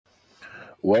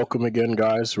Welcome again,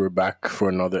 guys. We're back for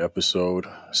another episode,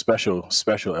 special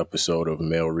episode of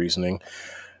Male Reasoning.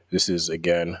 This is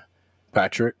again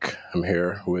Patrick. I'm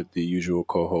here with the usual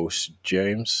co-host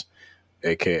James,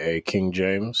 aka King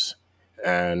James,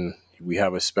 and we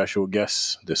have a special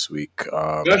guest this week,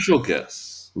 Special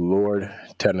guest. Lord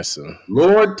Tennyson.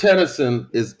 Lord Tennyson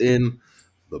is in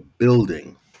the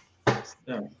building.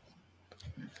 Yeah.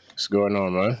 What's going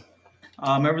on, man?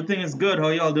 Everything is good. How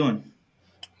y'all doing?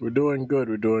 We're doing good.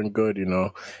 You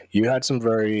know, you had some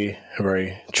very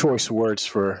choice words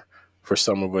for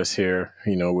some of us here.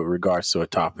 You know, with regards to a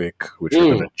topic which we're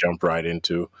going to jump right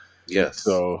into. Yes.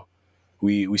 So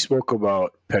we spoke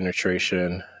about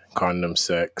penetration, condom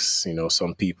sex. You know,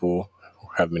 some people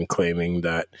have been claiming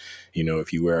that, you know,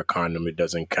 if you wear a condom, it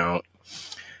doesn't count.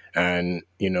 And,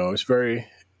 you know, it's very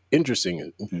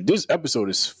interesting. This episode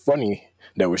is funny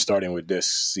that we're starting with this,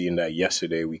 seeing that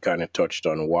yesterday we kind of touched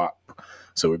on WAP.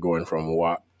 So we're going from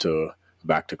WAP to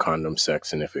back to condom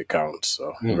sex and if it counts.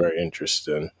 So very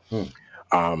interesting.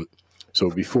 So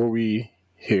before we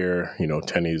hear, you know,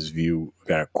 Tenny's view,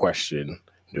 that question,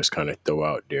 just kind of throw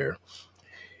out there.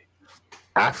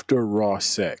 After raw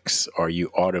sex, are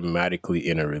you automatically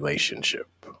in a relationship?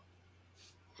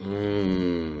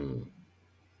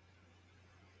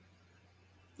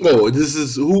 Oh, this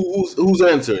is who's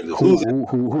answering this?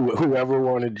 Whoever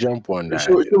want to jump on that.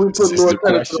 Should we put the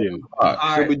question.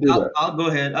 Should we do that? I'll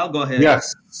go ahead.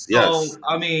 Yes. So,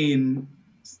 I mean,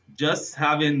 just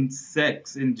having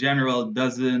sex in general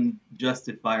doesn't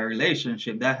justify a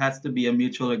relationship. That has to be a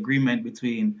mutual agreement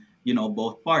between, you know,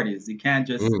 both parties. You can't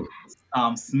just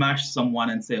smash someone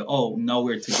and say, "Oh, now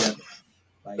we're together."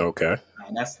 Like, Okay.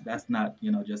 That's not,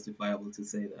 you know, justifiable to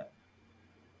say that.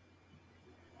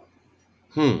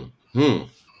 Well,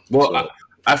 So-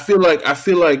 I feel like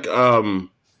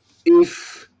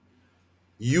if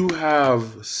you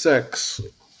have sex,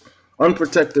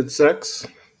 unprotected sex,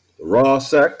 raw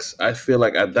sex, I feel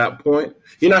like at that point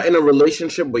you're not in a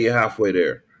relationship, but you're halfway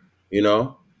there. You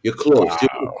know, you're close.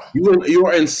 Wow. You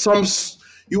are in some.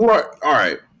 You are all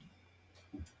right.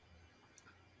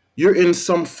 You're in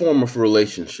some form of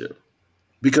relationship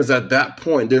because at that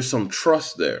point there's some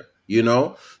trust there. You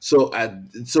know,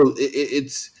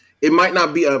 it might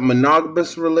not be a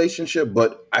monogamous relationship,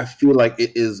 but I feel like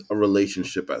it is a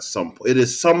relationship at some point. It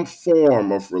is some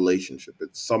form of relationship.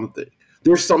 It's something.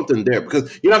 There's something there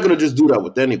because you're not gonna just do that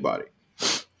with anybody.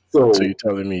 So you're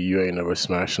telling me you ain't never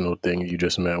smashed no thing you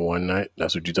just met one night?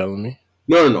 That's what you're telling me?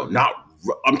 no, not.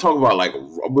 I'm talking about like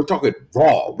we're talking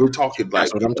raw. We're talking like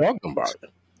That's what I'm talking about.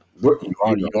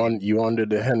 You under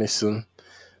the Hennessy,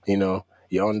 you know.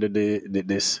 You're under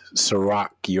this Ciroc.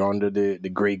 You're under the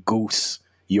Grey Goose.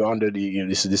 You're under the, you know,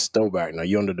 this throwback now.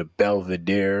 You're under the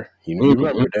Belvedere. You know, you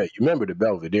remember that. You remember the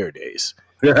Belvedere days.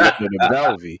 You're under the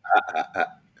Belvy.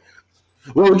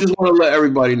 Well, we just want to let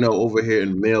everybody know over here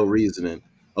in Male Reasoning,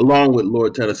 along with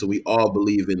Lord Tennyson, we all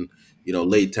believe in, you know,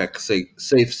 latex,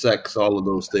 safe sex, all of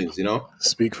those things. You know,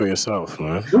 Speak for yourself,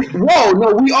 man. Whoa,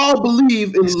 no, we all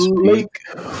believe in Speak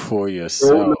for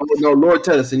yourself. No, Lord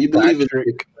Tennyson, you believe in.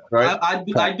 Right?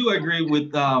 I do agree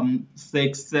with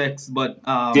safe sex, but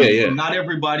not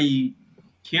everybody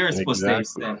cares for safe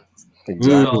sex.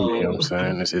 Exactly. You know what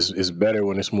I'm saying? It's better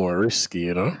when it's more risky,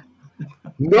 you know?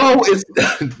 No, it's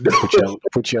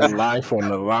put your life on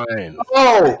the line.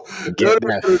 Oh, Get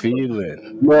that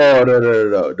feeling.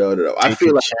 No. I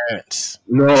feel like chance.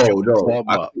 No. Club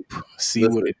up. See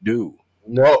what it do.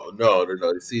 No.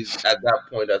 See, at that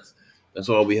point, that's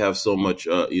why we have so much,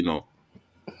 you know.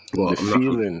 Well, the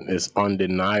feeling is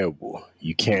undeniable.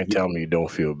 You can't tell me you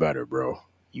don't feel better, bro.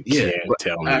 You can't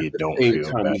tell me you don't feel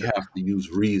better. We have to use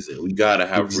reason. We gotta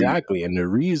have exactly, reason. And the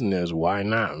reason is why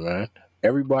not, man?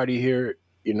 Everybody here,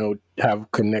 you know,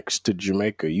 have connects to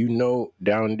Jamaica. You know,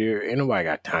 down there, ain't nobody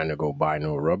got time to go buy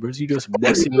no rubbers. You just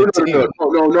busting the team.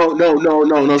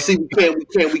 No. See,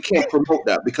 we can't promote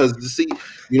that because see,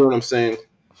 you know what I'm saying?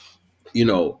 You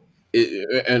know.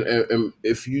 And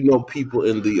if you know people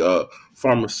in the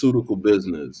pharmaceutical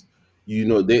business, you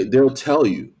know they'll tell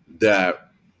you that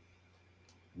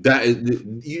is,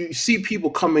 you see people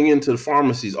coming into the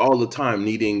pharmacies all the time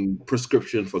needing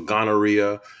prescription for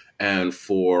gonorrhea and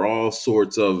for all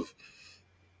sorts of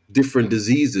different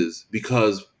diseases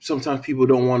because sometimes people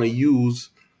don't want to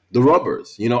use the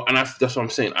rubbers, you know. And that's what I'm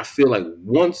saying. I feel like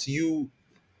once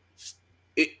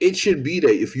it should be that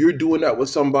if you're doing that with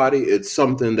somebody, it's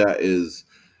something that is,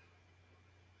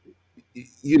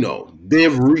 you know,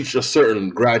 they've reached a certain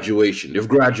graduation. They've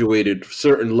graduated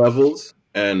certain levels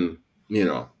and, you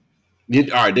know, all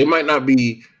right, they might not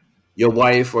be your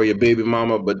wife or your baby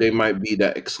mama, but they might be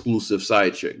that exclusive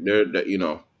side chick. They're that, you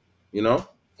know.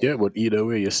 Yeah, but either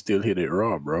way, you still hit it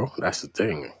raw, bro. That's the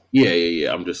thing.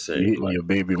 Yeah. I'm just You saying, hitting like, your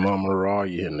baby mama raw.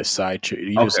 You hitting the side chick.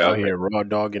 You just okay, out okay. here raw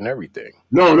dog and everything.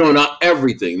 No, not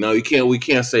everything. No, you can't. We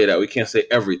can't say that. We can't say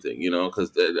everything. You know,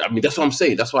 because I mean, that's what I'm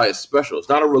saying. That's why it's special. It's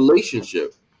not a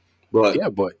relationship, but Yeah,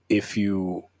 but if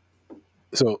you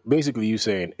so basically you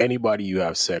saying anybody you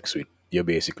have sex with, you're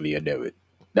basically a David.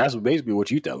 That's basically what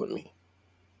you telling me.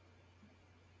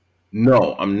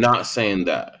 no, I'm not saying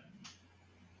that.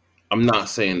 I'm not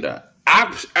saying that.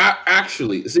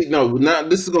 Actually, see, no, now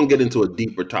this is gonna get into a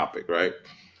deeper topic, right?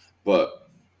 But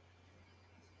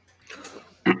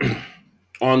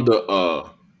on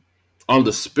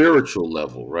the spiritual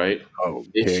level, right? Oh,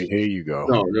 It's here you go.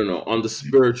 no. On the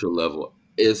spiritual level,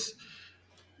 is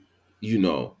you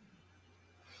know,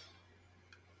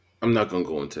 I'm not gonna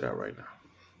go into that right now.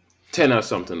 Ten has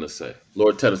something to say.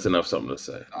 Lord Tennyson have something to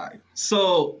say. All right.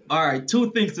 So, all right,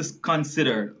 two things to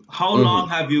consider. How Hmm. long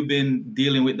have you been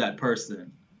dealing with that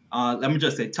person? Let me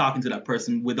just say, talking to that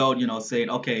person without, saying,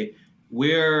 okay,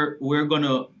 we're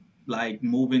gonna like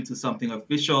move into something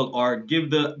official, or give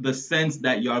the sense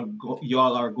that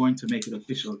y'all are going to make it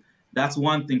official. That's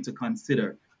one thing to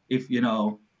consider if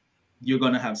you're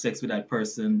gonna have sex with that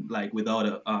person like without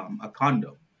a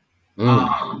condom. Mm.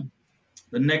 Um,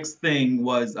 the next thing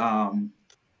was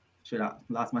shit, I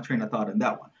lost my train of thought on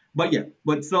that one. But yeah,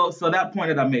 but so that point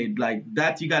that I made, like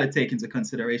that you got to take into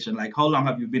consideration, like how long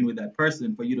have you been with that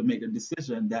person for you to make a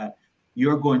decision that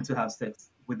you're going to have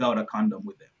sex without a condom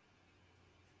with them.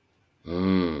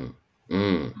 Mm.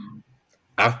 Mm.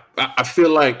 I feel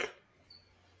like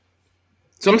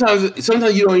sometimes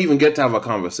you don't even get to have a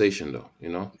conversation though. You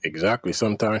know. Exactly.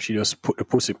 Sometimes she just put the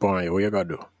pussy on you. What you gotta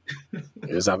do? You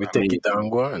just have to I take mean, it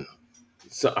and go on.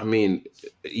 so I mean,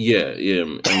 yeah. I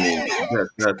mean,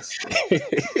 that's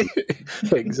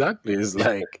Exactly. It's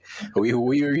like, what you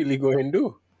really going to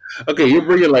do? okay. You're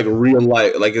bringing like real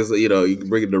life, like it's you can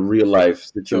bring the real life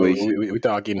So situation. we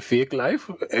talking fake life.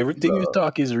 Everything you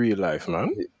talk is real life,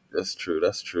 man. That's true.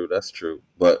 That's true.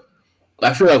 But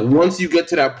I feel like once you get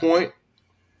to that point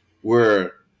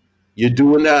where you're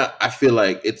doing that, I feel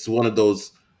like it's one of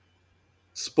those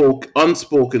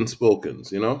unspoken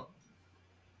spokens. You know.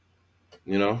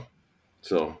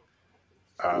 So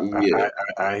yeah.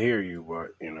 I hear you, but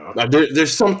Like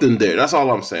there's something there. That's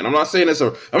all I'm saying. I'm not saying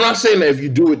that if you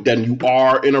do it, then you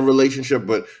are in a relationship.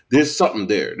 But there's something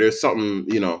there. There's something.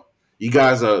 You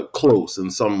guys are close in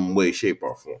some way, shape,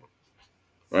 or form,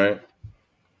 right?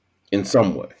 In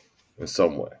some way. In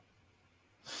some way.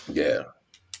 Yeah.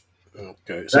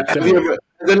 okay. So tell Have you me, ever?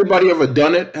 Has anybody ever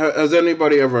done it? Has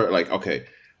anybody ever like? Okay,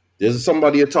 there's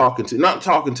somebody you're talking to, not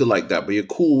talking to like that, but you're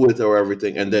cool with or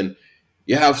everything, and then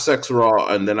you have sex raw,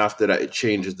 and then after that, it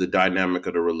changes the dynamic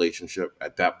of the relationship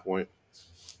at that point.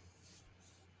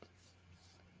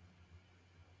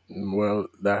 well,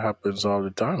 that happens all the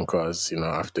time because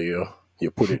after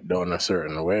you put it down a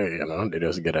certain way, they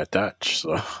just get attached.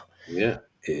 So Yeah.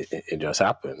 it just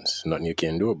happens. Nothing you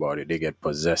can do about it. They get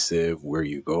possessive. Where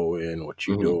you going? What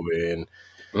you Mm-hmm. doing?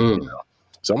 Mm.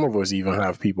 Some of us even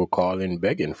have people calling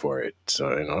begging for it. So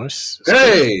it's crazy.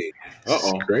 Hey. Uh It's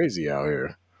oh. crazy out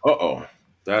here. Uh oh.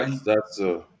 And That's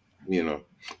you know.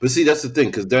 But see, that's the thing,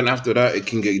 because then after that, it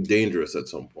can get dangerous at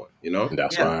some point. And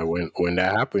that's yeah, why when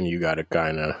that happened, you gotta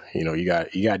kind of you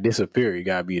got to disappear. You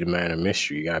gotta be the man of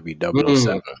mystery. You gotta be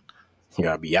 007. Mm. You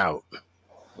gotta be out.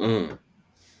 Mm. What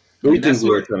do you and think, that's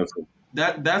Lord where Tennyson?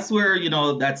 that's where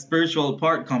that spiritual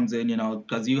part comes in,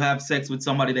 because you have sex with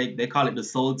somebody, they call it the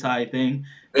soul tie thing.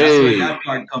 That's where Hey. that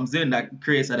part comes in, that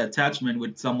creates an attachment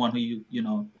with someone who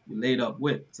you laid up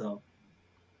with. So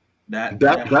that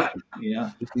That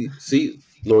yeah. see,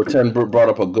 Lord Ten brought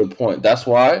up a good point. That's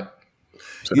why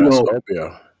So you that's know.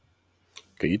 obia.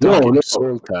 Okay, you No, talking no,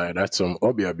 soul tie? That's some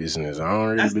obia business. I don't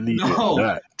really That's believe in no.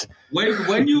 that.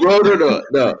 When you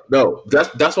no.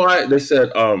 That's why they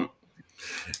said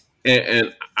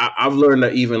and I've learned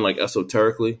that even like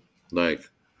esoterically, like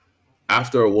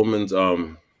after a woman's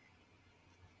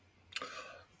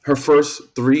her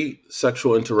first three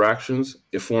sexual interactions,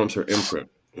 it forms her imprint,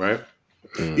 right?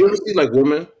 You ever Mm. see like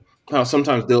women how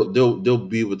sometimes they'll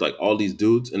be with like all these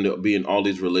dudes and they'll be in all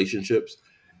these relationships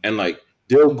and like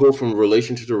they'll go from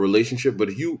relationship to relationship, but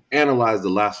if you analyze the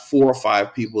last 4 or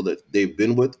 5 people that they've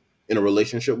been with in a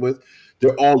relationship with,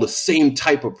 they're all the same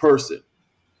type of person,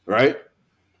 right?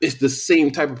 It's the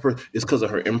same type of person. It's because of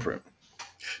her imprint.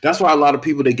 That's why a lot of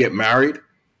people they get married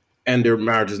and their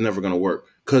marriage is never going to work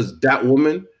because that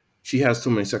woman she has too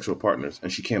many sexual partners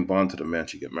and she can't bond to the man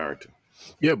she get married to.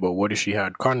 Yeah, but what if she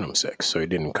had condom sex, so it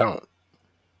didn't count?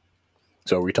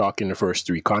 So are we talking the first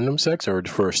 3 condom sex or the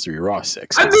first 3 raw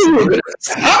sex? I knew you were gonna.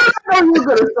 How did I know you were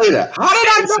gonna say that? How did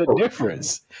I It's a know?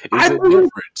 difference. I It's a knew.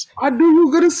 difference. I knew you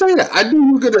were gonna say that. I knew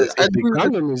you were gonna. If the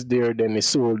condom is there, then the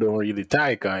soul don't really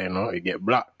tie, 'cause, you know, it get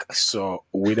blocked. So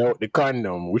without the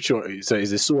condom, which one? So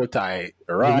is the soul tie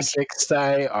raw sex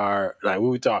tie, or like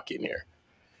what we talking here?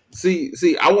 See,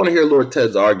 I want to hear Lord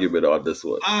Ted's argument on this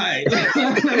one. All right.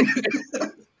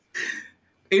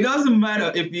 It doesn't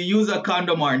matter if you use a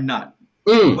condom or not.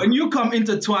 When you come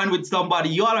intertwine with somebody,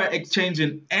 y'all are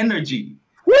exchanging energy.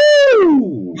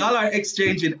 Woo! Y'all are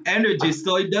exchanging energy,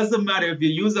 so it doesn't matter if you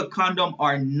use a condom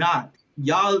or not.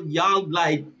 Y'all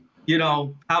like, you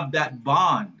know, have that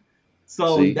bond.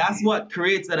 So See? that's what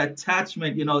creates that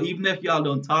attachment. You know, even if y'all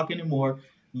don't talk anymore,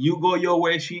 you go your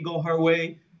way, she go her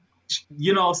way.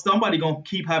 You know, somebody gonna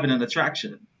keep having an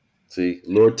attraction. See,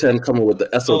 Lord Ted coming with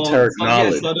the esoteric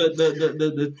knowledge. So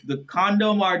the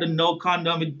condom or the no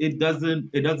condom, it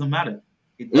doesn't matter.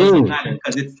 It doesn't matter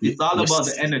because it's all about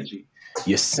the energy.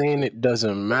 You're saying it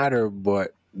doesn't matter,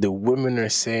 but the women are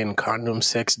saying condom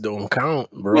sex don't count,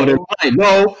 bro.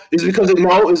 No, it's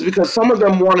because some of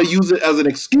them want to use it as an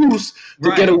excuse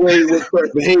to get away with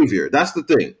certain behavior. That's the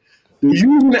thing. They're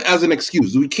using it as an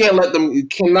excuse. We can't let them. You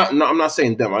cannot. No, I'm not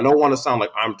saying them. I don't want to sound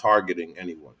like I'm targeting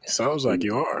anyone. It sounds like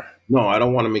you are. No, I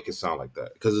don't want to make it sound like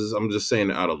that because I'm just saying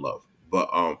it out of love. But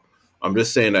I'm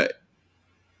just saying that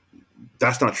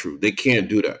that's not true. They can't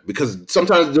do that because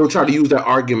sometimes they'll try to use that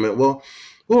argument.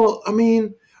 Well, I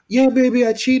mean, yeah, baby,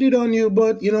 I cheated on you,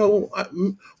 but you know,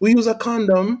 we use a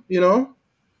condom. You know,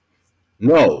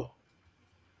 no,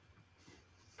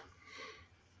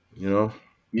 you know.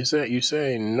 You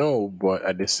say no, but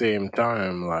at the same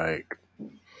time, like,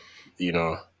 you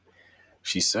know,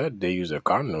 she said they use a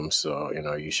condom, so you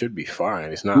know you should be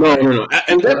fine. It's not. No.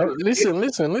 And listen.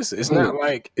 It's not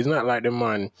like the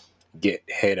man get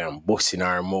head and bust in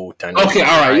our mouth. And okay,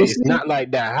 all right. It's not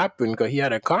like that happened because he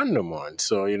had a condom on.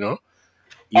 So you know.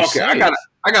 Okay, I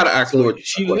gotta ask Lord.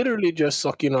 She literally just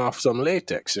sucking off some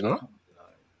latex, you know.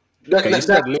 You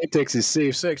said latex is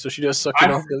safe sex, so she just sucking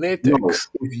off the latex. No,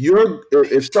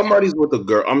 if somebody's with a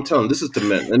girl, I'm telling this is to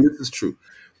men, and this is true.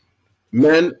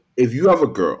 Men, if you have a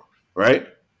girl, right,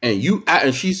 and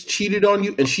she's cheated on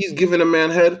you, and she's giving a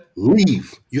man head,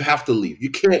 leave. You have to leave.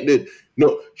 You can't.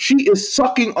 No, she is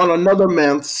sucking on another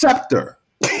man's scepter.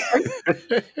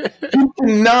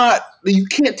 You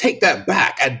can't take that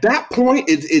back. At that point,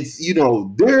 it's you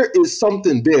know, there is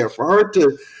something there for her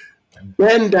to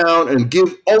bend down and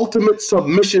give ultimate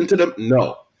submission to them.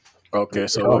 No. Okay,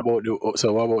 so what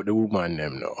about the woman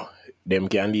them now? Them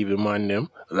can leave the man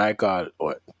them like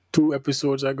 2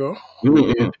 episodes ago.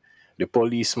 The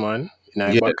policeman in a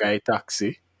Bakai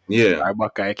taxi. Yeah. A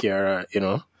Bakai car, you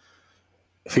know,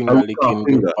 finger licking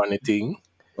good funny thing.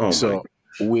 So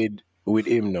with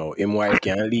him now, him wife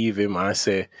can leave him and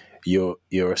say you're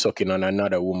sucking on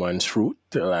another woman's fruit.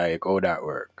 Like, how that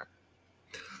work?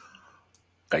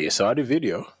 You saw the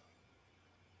video.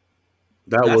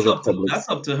 That's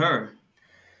up to her.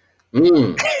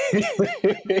 Lord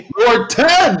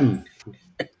Ted.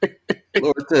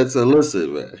 Lord Ted said,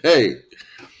 "Listen, man. Hey,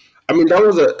 I mean, that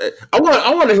was I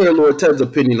want to hear Lord Ted's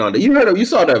opinion on it. You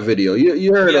saw that video.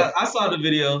 You heard? Yeah, I saw the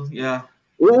video. Yeah.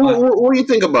 What do you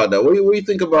think about that? What do you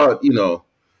think about, you know,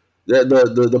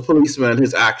 the policeman,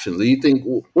 his actions? Do you think,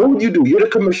 what would you do? You're the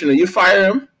commissioner. You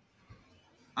fire him?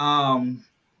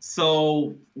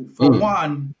 So for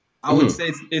one, I would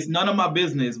say it's none of my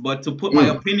business, but to put my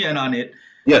opinion on it,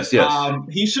 yes,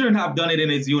 he shouldn't have done it in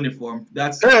his uniform.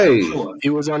 That's sure. He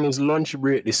was on his lunch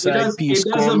break. The side piece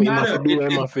come. It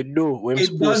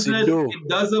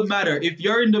doesn't matter. If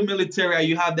you're in the military and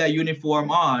you have that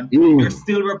uniform on, you're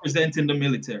still representing the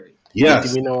military.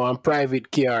 Yes, you know, on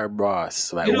private car,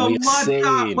 boss. Like, you know,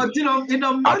 saying, but you know, in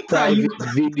a private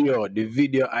video, the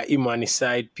video of him on the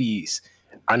side piece,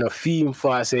 and a film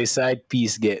for say side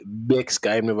piece get Bex,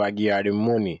 cause him never give her the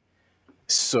money,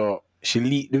 so she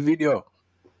leaked the video.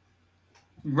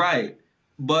 Right,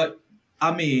 but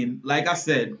I mean, like I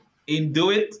said,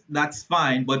 do it, that's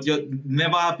fine, but you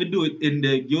never have to do it in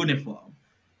the uniform.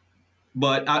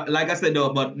 But like I said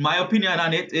though, but my opinion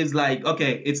on it is like,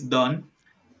 okay, it's done.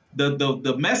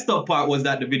 The messed up part was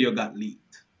that the video got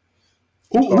leaked.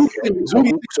 Who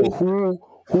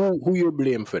you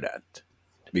blame for that?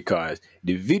 Because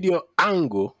the video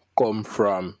angle come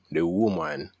from the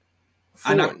woman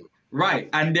phone.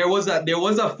 And there was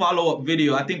a follow-up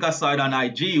video. I think I saw it on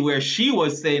IG where she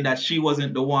was saying that she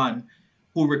wasn't the one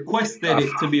who requested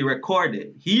it to be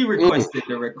recorded. He requested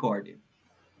the recording.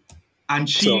 and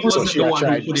she So wasn't she the a one who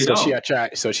try. put it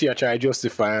out. So she a try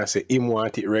justify and say him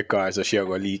want it record, so she a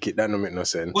go leak it. That don't make no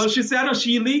sense. Well, she said, "Oh,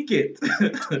 she leak it."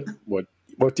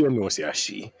 But you know, say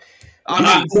she.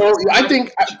 I mean, No, I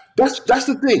think that's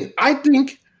the thing. I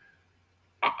think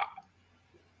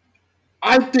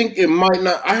it might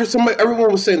not. I heard somebody.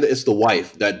 Everyone was saying that it's the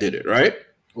wife that did it, right?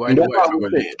 Why And the that's wife what I would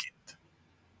was leak saying.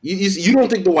 it? You don't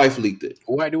think the wife leaked it?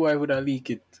 Why the wife would I leak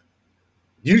it?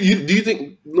 Do you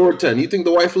think Lord 10? You think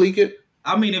the wife leaked it?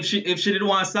 I mean, if she didn't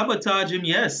want to sabotage him,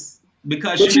 yes,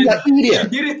 because But she's an she idiot.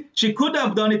 did it. She could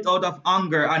have done it out of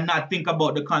anger and not think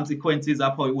about the consequences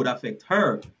of how it would affect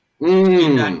her.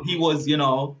 In that he was, he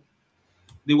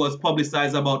was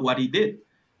publicized about what he did.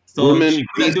 So Women, she be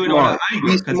couldn't do it out of smart. anger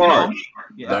Be because smart.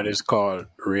 That is called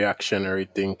reactionary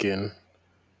thinking.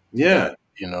 Yeah.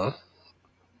 That,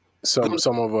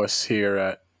 some of us here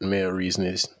at Male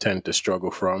Reasonings tend to struggle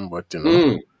from, but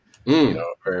very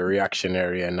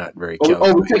reactionary and not very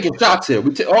calculated. We're taking shots here.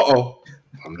 I'm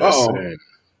just saying.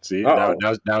 See,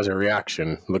 that was a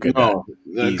reaction. Look at that.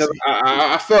 Because Easy.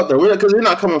 I felt that because we're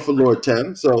not coming for Lord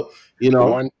 10. So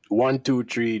 1, 2,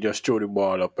 3, just throw the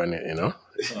ball up and it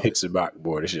hits the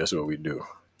backboard. It's just what we do.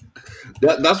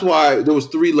 That's why there was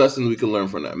 3 lessons we can learn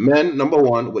from that. Men, number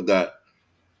 1, with that,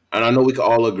 and I know we can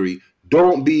all agree,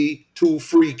 don't be too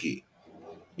freaky.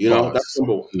 That's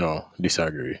number 1. No,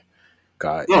 disagree.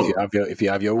 Cause if you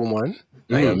have your woman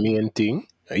and your main thing,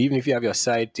 even if you have your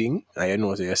side thing, and you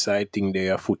know your side thing there,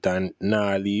 your foot and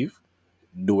nah leave,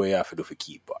 do what you have to do for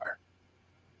keep her.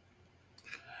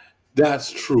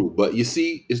 That's true, but you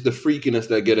see, it's the freakiness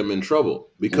that get him in trouble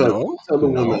because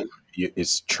woman,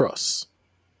 it's trust.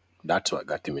 That's what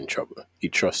got him in trouble. He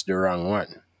trusts the wrong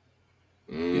one.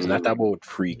 It's not about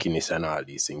freakiness and all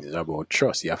these things. It's about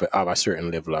trust. You have to have a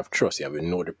certain level of trust. You have to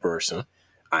know the person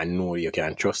and know you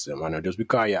can trust them. And just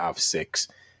because you have sex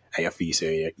and you feel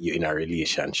say you're in a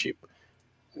relationship,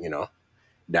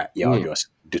 that you just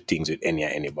do things with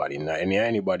anybody. Now,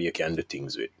 anybody you can do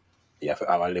things with. You have to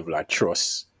have a level of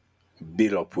trust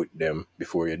build up with them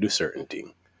before you do certain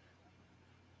things.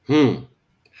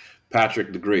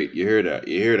 Patrick the Great, you hear that?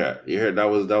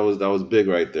 That was big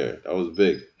right there. That was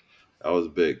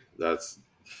big. That's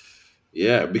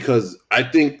because I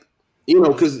think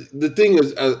because the thing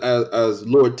is, as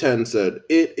Lord 10 said,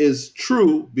 it is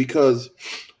true because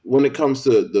when it comes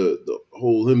to the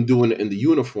whole him doing it in the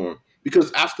uniform,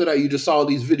 because after that you just saw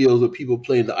these videos of people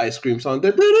playing the ice cream song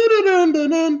when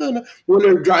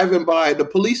they're driving by the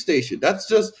police station. That's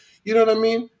just, you know what I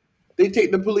mean? They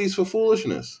take the police for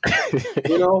foolishness.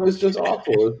 It's just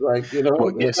awful. It's like,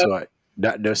 But guess what?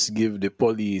 That just give the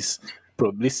police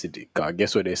publicity. Cause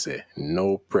guess what they say?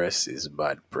 No press is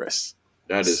bad press.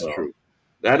 That is true.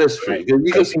 That is true. Right.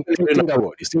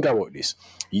 Think about this.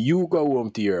 You go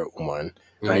home to your woman,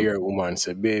 and your woman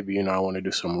say, "Baby, I want to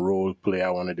do some role play.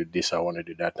 I want to do this. I want to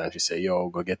do that." And she say, "Yo,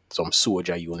 go get some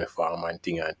soldier uniform and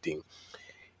thing."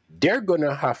 They're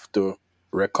gonna have to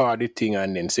record the thing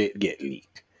and then say it get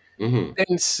leaked.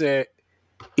 Then say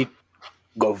it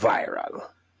go viral.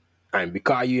 And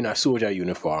because you in a soldier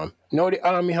uniform, now the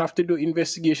army have to do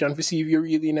investigation to see if you're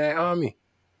really in the army.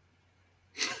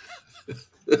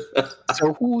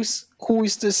 So who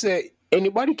is to say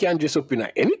anybody can dress up in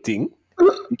anything?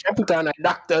 You can put on a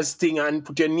doctor's thing and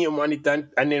put your name on it,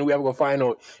 and then we have to find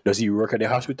out, does he work at the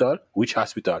hospital? Which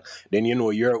hospital? Then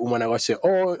you're a woman, I will say,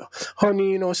 "Oh,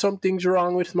 honey, something's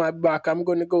wrong with my back. I'm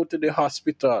going to go to the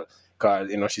hospital."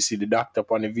 Because, she see the doctor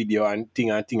on the video and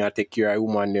thing I take care of a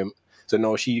woman. Them. So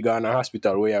now she gone to the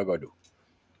hospital. What you going to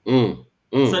do?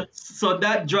 So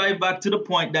that drive back to the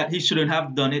point that he shouldn't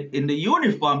have done it in the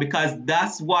uniform because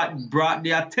that's what brought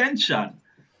the attention.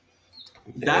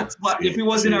 That's what, if he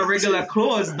was in a regular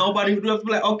clothes, nobody would have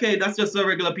been like, okay, that's just the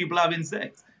regular people having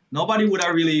sex. Nobody would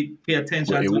have really pay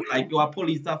attention to it, like you're a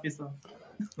police officer.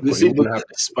 But you don't have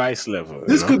the spice level.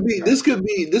 This could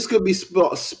be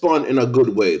spun in a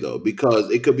good way though,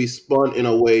 because it could be spun in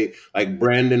a way like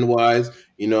Brandon wise.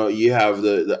 You have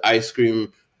the ice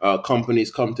cream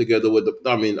companies come together with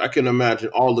I can imagine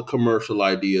all the commercial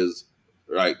ideas,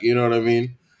 like, you know what I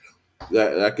mean?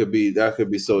 That could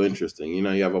be so interesting. You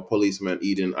have a policeman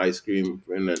eating ice cream,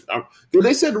 and then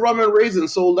they said rum and raisin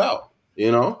sold out.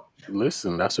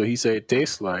 Listen, that's what he said it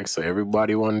tastes like, so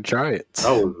everybody want to try it.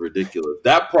 That was ridiculous.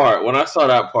 That part, when I saw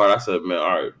that part, I said, "Man,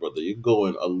 all right, brother, you're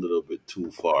going a little bit too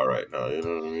far right now." You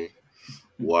know what I mean?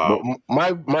 Wow.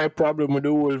 But my problem with the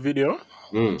whole video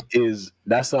is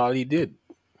that's all he did.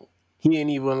 He ain't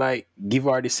even like give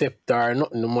her the scepter or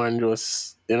nothing. The man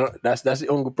just, that's the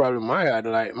only problem I had.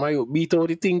 Like, beat out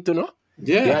the thing,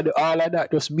 Yeah. He had all of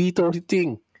that, just beat out the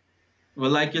thing. Well,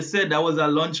 like you said, that was a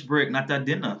lunch break, not a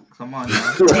dinner. Come on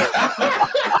now.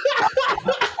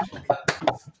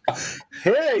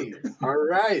 Hey, all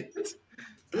right.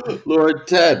 Lord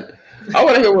Ted. I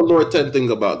want to hear what Lord Ted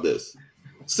think about this.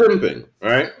 Simping,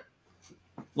 right?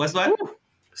 What's what?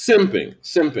 Simping.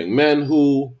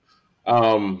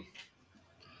 Um,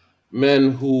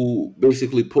 men who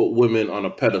basically put women on a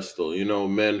pedestal.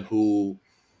 Men who,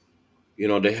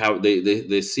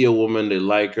 they see a woman, they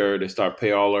like her, they start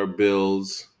pay all her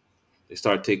bills, they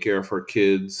start take care of her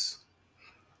kids.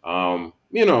 Um,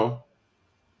 you know,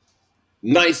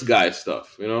 nice guy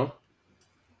stuff.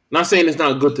 Not saying it's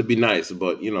not good to be nice,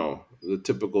 but the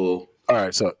typical. All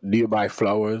right. So, do you buy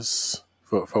flowers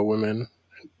for women,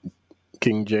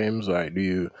 King James? Like, do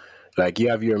you like you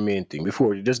have your main thing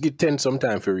before you just get 10 some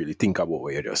time for really think about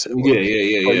what you just said? Yeah, yeah,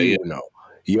 yeah, For yeah, you yeah. know,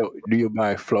 do you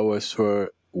buy flowers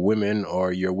for women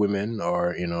or your women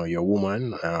or your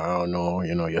woman? I don't know,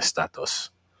 your status.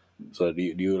 So do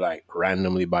you like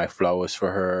randomly buy flowers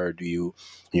for her? Do you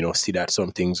see that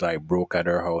some things like broke at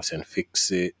her house and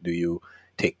fix it? Do you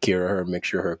take care of her, make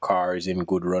sure her car is in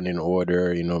good running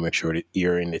order? Make sure the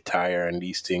ear in the tire and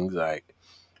these things. Like,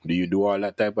 do you do all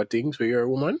that type of things for your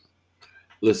woman?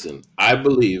 Listen, I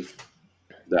believe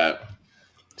that.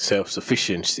 Self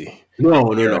sufficiency. No,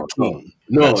 no, You're a no, no, king.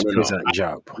 no, That's no, no. peasant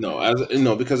job.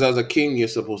 No, because as a king, you're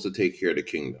supposed to take care of the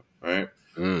kingdom, right?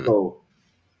 Mm. So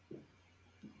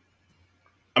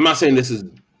I'm not saying this is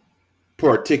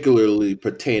particularly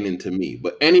pertaining to me,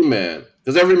 but any man,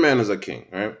 because every man is a king,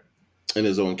 right, in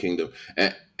his own kingdom,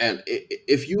 and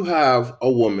if you have a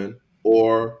woman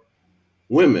or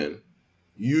women,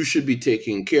 you should be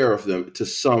taking care of them to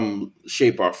some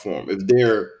shape or form if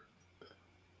they're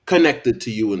connected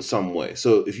to you in some way.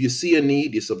 So if you see a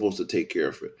need, you're supposed to take care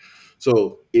of it.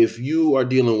 So if you are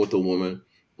dealing with a woman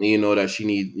and you know that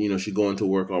she's going to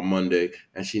work on Monday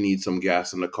and she needs some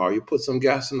gas in the car, you put some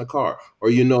gas in the car.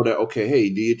 Or you know that, okay, hey,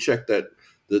 do you check that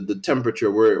the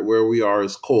temperature where we are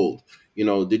is cold?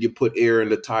 Did you put air in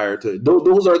the tire?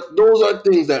 Those are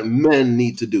things that men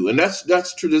need to do, and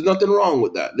that's true. There's nothing wrong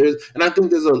with that. And I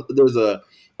think there's a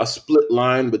split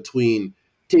line between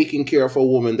taking care of a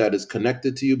woman that is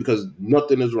connected to you, because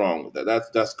nothing is wrong with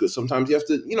that. That's good. Sometimes you have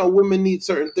to, women need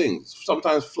certain things.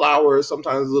 Sometimes flowers,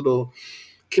 sometimes little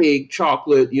cake,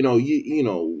 chocolate.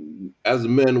 As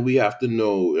men, we have to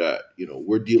know that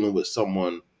we're dealing with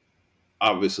someone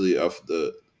obviously of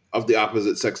the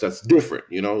opposite sex that's different.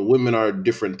 Women are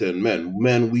different than men.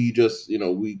 Men, we just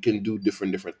we can do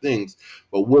different things,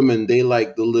 but women, they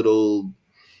like the little,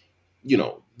 they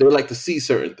like to see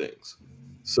certain things.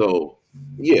 So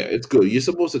yeah, it's good. You're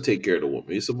supposed to take care of the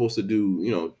woman. You're supposed to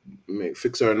do,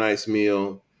 fix her a nice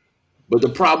meal. But the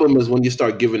problem is when you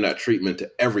start giving that treatment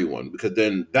to everyone, because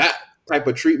then that type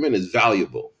of treatment is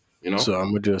valuable. So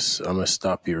I'm gonna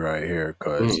stop you right here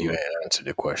because you Mhm. ain't answered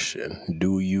the question.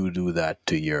 Do you do that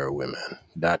to your women?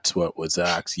 That's what was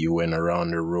asked. You went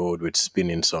around the road with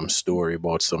spinning some story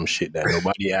about some shit that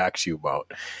nobody asked you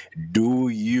about. Do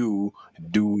you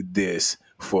do this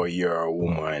for your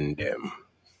woman them?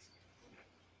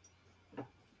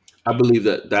 I believe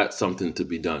that that's something to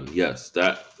be done. Yes,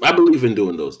 that I believe in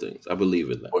doing those things. I believe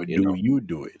in that. Or do you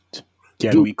do it?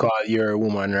 Can Do we call your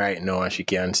woman right now and she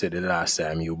can say the last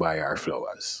time you buy her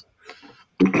flowers?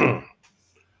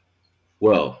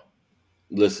 well,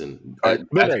 listen.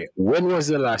 Better, when was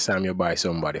the last time you buy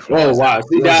somebody Oh flowers? wow!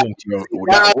 See that?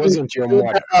 That wasn't your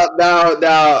mother.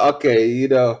 Now, okay.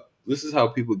 This is how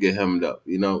people get hemmed up.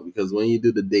 Because when you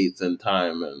do the dates and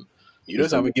time and You this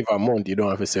just have to and give a month. You don't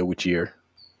have to say which year.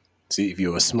 See, if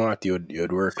you were smart, you'd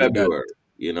work with that. February,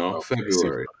 Okay, February,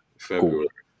 simple, cool. February,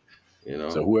 you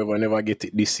So know. whoever never get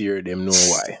it this year, them know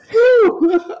why.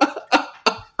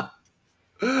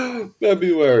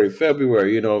 February,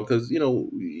 because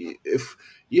if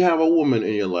you have a woman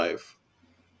in your life,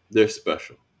 they're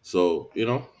special. So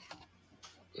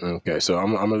Okay, so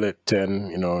I'm gonna let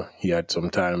 10. He had some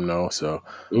time now. So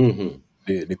hmm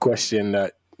the question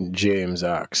that James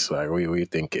asks, like, what you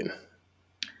thinking?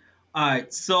 All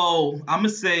right, so I'm gonna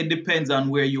say it depends on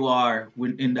where you are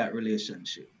in that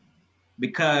relationship.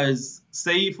 Because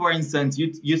say for instance,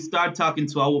 you start talking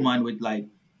to a woman with like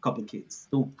a couple kids,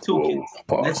 two Whoa, kids.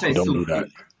 Let's pause. say Don't two do that.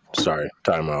 kids. Sorry,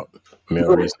 time out. Mail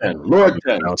Lord reason. 10, Lord Public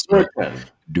 10, Lord announcement. 10.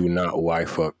 Do not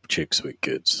wife up chicks with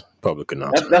kids. Public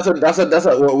That, announcement. that's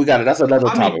a well, we got it. That's another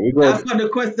I topic. mean, We go. that's what the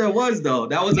question was though.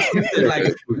 That was a question like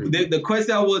the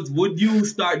question was, would you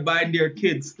start buying their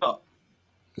kids stuff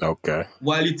Okay.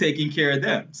 while you're taking care of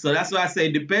them? So that's why I say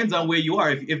it depends on where you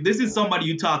are. If this is somebody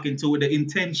you're talking to with the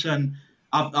intention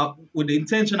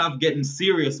of getting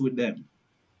serious with them,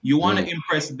 You want Mm, to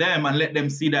impress them and let them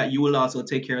see that you will also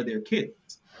take care of their kids.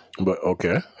 But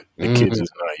okay, the kids mm.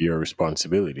 is not your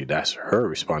responsibility. That's her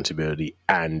responsibility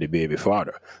and the baby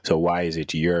father. So why is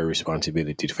it your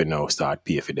responsibility to now start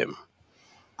pay for them?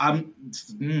 I'm,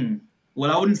 mm,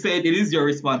 well, I wouldn't say it is your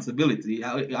responsibility.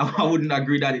 I wouldn't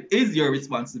agree that it is your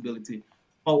responsibility.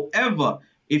 However,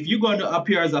 if you're going to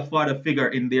appear as a father figure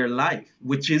in their life,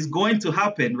 which is going to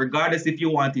happen regardless if you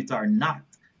want it or not,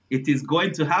 it is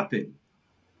going to happen.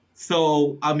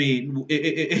 So, I mean,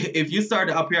 if you start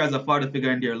to appear as a father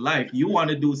figure in their life, you want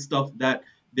to do stuff that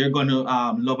they're going to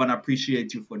love and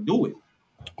appreciate you for doing.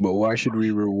 But why should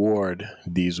we reward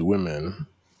these women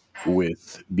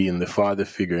with being the father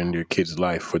figure in their kids'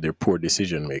 life for their poor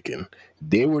decision making?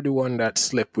 They were the one that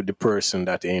slept with the person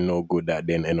that ain't no good that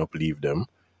then end up leave them.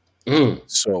 Mm,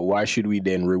 So why should we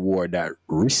then reward that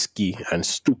risky and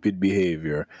stupid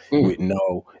behavior mm. with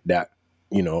now that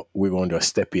we're going to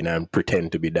step in and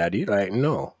pretend to be daddy? Like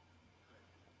no,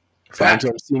 find Facts.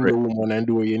 some single woman and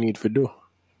do what you need to do.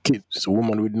 Kids, a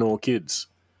woman with no kids.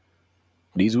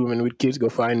 These women with kids go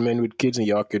find men with kids, and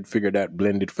y'all could figure that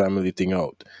blended family thing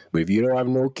out. But if you don't have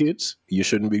no kids, you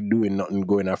shouldn't be doing nothing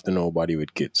going after nobody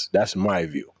with kids. That's my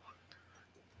view.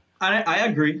 I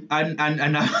agree, and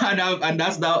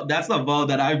that's a vow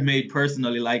that I've made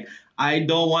personally. Like I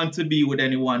don't want to be with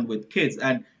anyone with kids,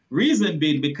 and reason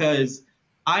being because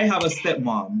I have a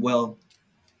stepmom. Well,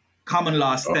 common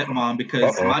law Uh stepmom oh.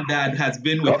 because my dad has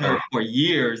been Uh with her oh. for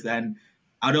years, and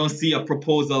I don't see a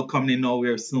proposal coming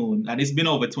nowhere soon. And it's been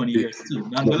over 20 years too.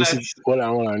 But this is Nonetheless,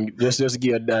 hold on. Just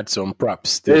give that some props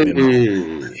still,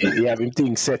 Hey. He have him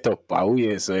thing set up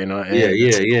away, so Yeah, and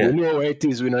yeah, we yeah. know where it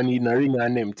is. We don't need no ring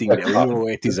and them thing there. We know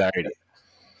where it is already.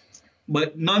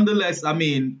 but nonetheless, I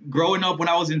mean, growing up when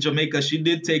I was in Jamaica, she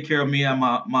did take care of me and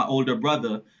my older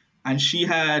brother, and she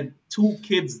had two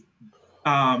kids.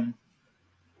 Um,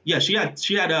 yeah, she had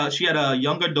a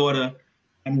younger daughter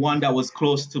and one that was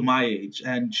close to my age,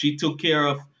 and she took care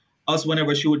of us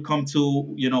whenever she would come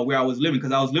to where I was living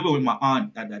because I was living with my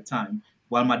aunt at that time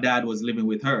while my dad was living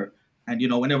with her. And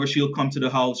whenever she'll come to the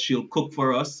house, she'll cook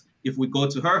for us. If we go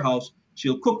to her house,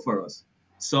 she'll cook for us.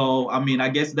 So I mean, I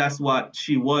guess that's what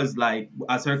she was like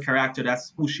as her character.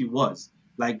 That's who she was.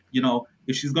 Like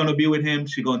if she's gonna be with him,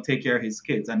 she's gonna take care of his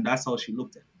kids, and that's how she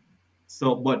looked at it.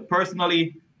 So, but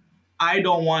personally, I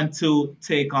don't want to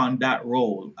take on that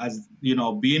role as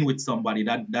being with somebody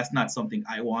that's not something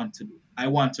I want to do. I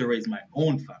want to raise my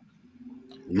own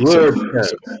family. So,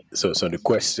 Word. so, so the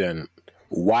question: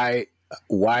 Why,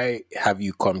 why have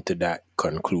you come to that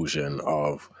conclusion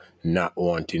of not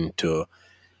wanting to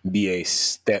be a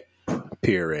step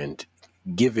parent,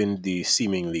 given the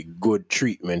seemingly good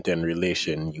treatment and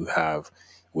relation you have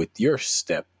with your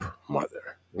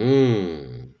stepmother?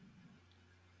 Mm.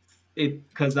 It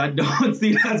because I don't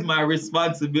see it as my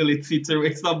responsibility to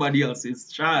raise somebody else's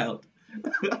child.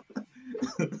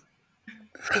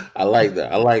 I like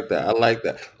that. I like that. I like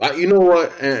that. You know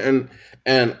what? And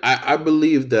I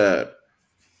believe that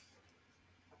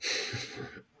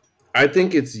I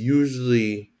think it's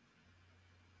usually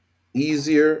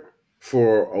easier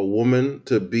for a woman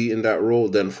to be in that role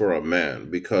than for a man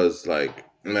because like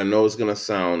and I know it's gonna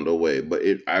sound away, but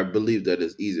I believe that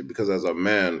it's easier because as a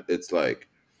man, it's like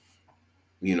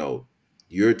you know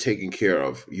you're taking care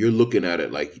of you're looking at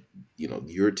it like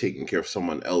you're taking care of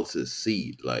someone else's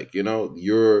seed like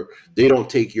you're they don't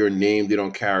take your name, they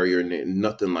don't carry your name,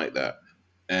 nothing like that,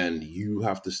 and you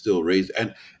have to still raise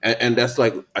and that's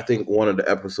like I think one of the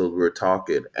episodes we were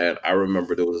talking and I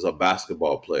remember there was a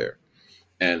basketball player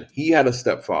and he had a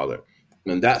stepfather,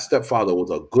 and that stepfather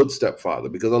was a good stepfather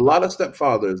because a lot of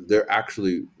stepfathers they're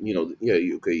actually yeah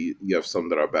you have some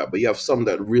that are bad, but you have some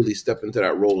that really step into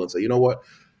that role and say, you know what,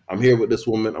 I'm here with this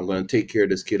woman, I'm going to take care of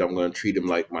this kid, I'm going to treat him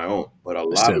like my own. But a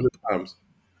lot of Listen, the times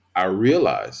I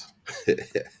realize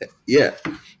yeah,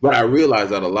 but I realize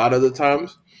that a lot of the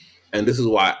times, and this is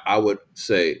why I would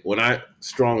say when I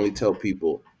strongly tell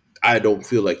people I don't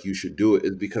feel like you should do it,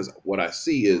 is because what I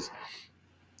see is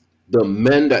the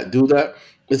men that do that,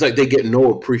 it's like they get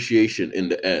no appreciation in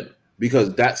the end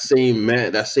because that same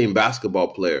man, that same basketball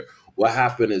player, what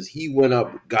happened is he went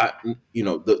up, got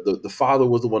the father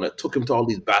was the one that took him to all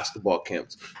these basketball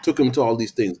camps, took him to all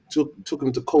these things, took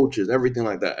him to coaches, everything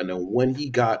like that. And then when he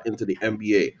got into the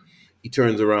NBA, he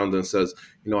turns around and says,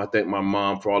 I thank my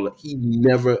mom for all that. He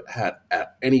never had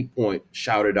at any point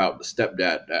shouted out the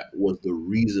stepdad that was the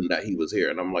reason that he was here.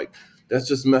 And I'm like, that's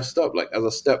just messed up. Like as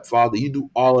a stepfather, you do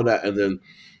all of that, and then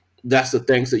that's the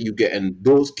thanks that you get. And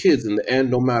those kids, in the end,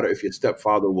 no matter if your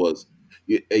stepfather was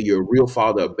your real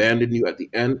father abandoned you at the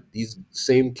end, these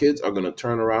same kids are going to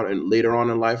turn around and later on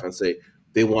in life and say,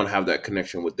 they want to have that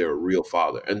connection with their real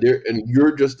father, and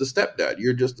you're just the stepdad,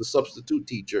 you're just the substitute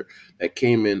teacher that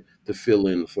came in to fill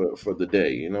in for the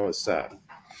day. It's sad,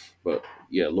 but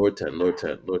yeah, Lord 10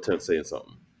 saying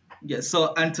something. Yeah,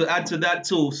 so and to add to that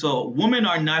too, so women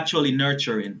are naturally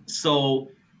nurturing. So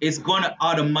it's going to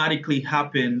automatically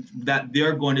happen that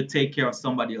they're going to take care of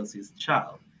somebody else's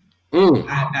child. Mm,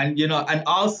 And and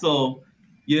also,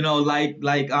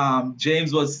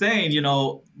 James was saying,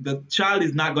 the child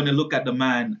is not going to look at the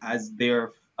man as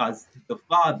the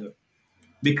father,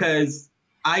 because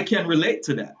I can relate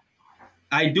to that.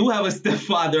 I do have a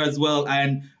stepfather as well,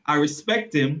 and I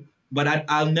respect him, but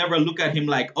I'll never look at him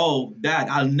like, oh, dad.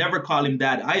 I'll never call him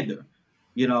dad either,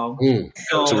 you know. mm.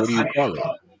 So So what do you call him?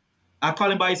 I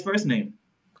call him by his first name.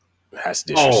 That's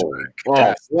Oh, disrespect. oh,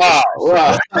 That's wow,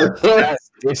 wow. disrespect.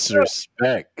 That's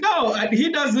disrespect. No,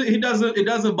 he doesn't. He doesn't. It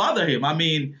doesn't bother him. I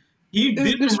mean, he It's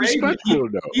didn't raise me. disrespectful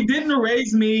He though. didn't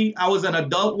raise me. I was an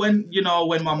adult when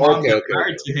my mom Okay, got okay,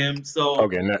 married okay. to him. So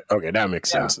Okay, that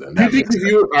makes yeah. sense then. Do you That think makes if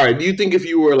you all right? Do you think if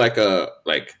you were like a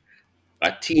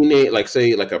teenage, like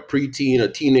say like a preteen, a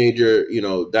teenager,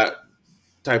 that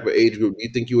type of age group, do you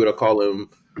think you would have called him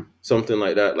something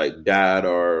like that, like dad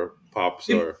or pops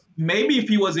If or? maybe if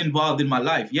he was involved in my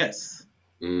life, yes.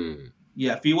 Mm,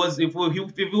 Yeah, if he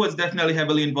was definitely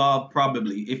heavily involved,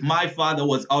 probably. If my father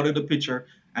was out of the picture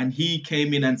and he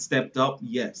came in and stepped up,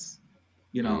 yes.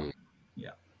 You know, mm,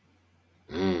 yeah.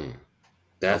 mm.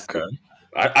 That's sense.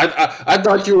 I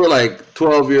thought you were like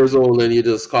 12 years old and you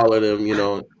just calling him,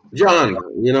 John,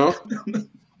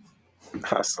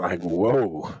 That's like,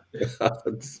 whoa.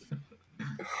 It's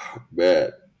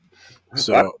bad. I,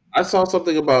 So I saw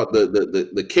something about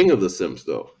the king of the Sims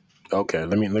though. okay,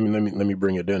 let me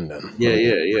bring it in then. Yeah,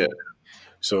 yeah, yeah.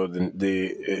 So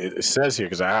it says here,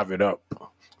 because I have it up,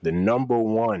 the number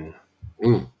one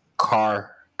Mm,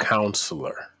 car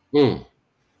counselor, mm,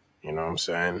 you know what I'm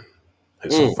saying,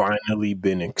 has mm. finally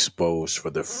been exposed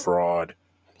for the fraud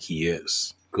he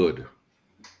is. Good.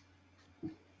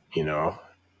 You know,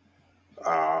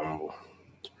 um,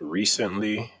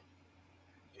 recently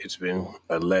it's been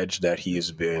alleged that he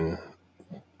has been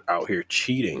out here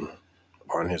cheating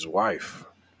on his wife.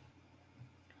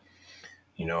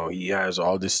 He has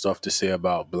all this stuff to say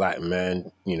about black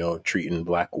men, treating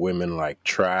black women like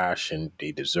trash and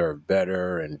they deserve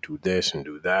better and do this and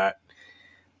do that.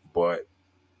 But,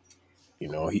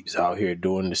 he's out here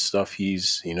doing the stuff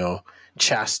he's,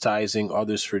 chastising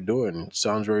others for doing. It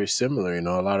sounds very similar. A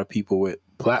lot of people with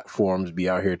platforms be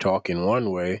out here talking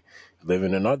one way,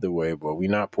 living another way, but we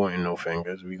not pointing no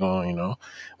fingers. We going,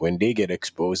 when they get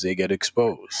exposed, they get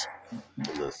exposed,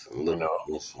 Listen, you know.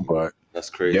 listen. But That's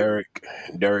crazy.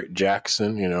 Derek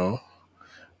Jackson,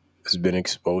 has been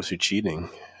exposed to cheating.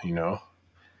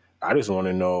 I just want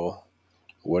to know,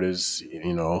 what is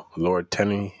Lord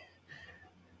Tenney,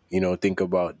 think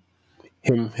about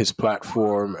him, his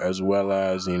platform, as well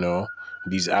as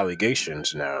these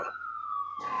allegations now.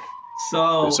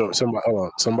 So So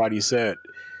somebody said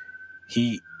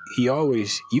he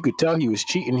always, you could tell he was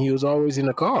cheating. He was always in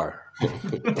the car,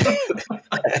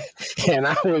 and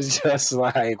I was just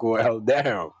like, well,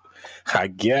 damn. I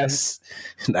guess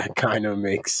that kind of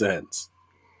makes sense.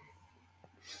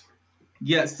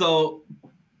 yeah, so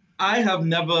I have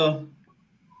never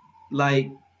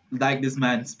like liked this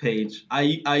man's page.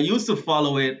 I used to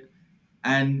follow it,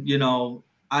 and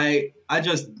I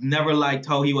just never liked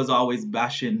how he was always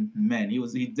bashing men.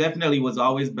 He definitely was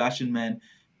always bashing men.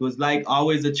 He was like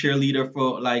always a cheerleader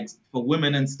for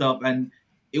women and stuff, and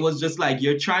it was just like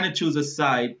you're trying to choose a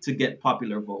side to get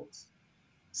popular votes.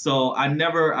 So I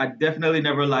definitely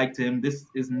never liked him. This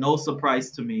is no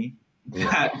surprise to me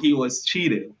Mm. that he was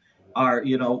cheated or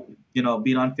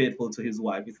being unfaithful to his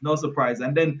wife. It's no surprise.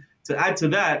 And then to add to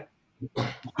that,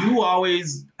 you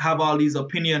always have all these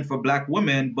opinions for black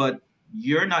women, but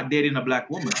you're not dating a black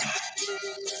woman.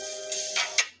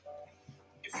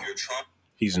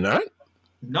 He's not.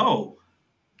 No,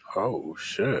 Oh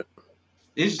shit.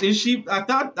 is she? I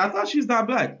thought she's not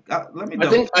black. Let me I double.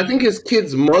 think I think his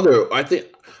kid's mother. I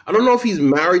don't know if he's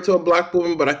married to a black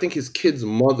woman, but I think his kid's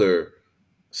mother.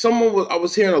 I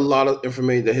was hearing a lot of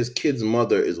information that his kid's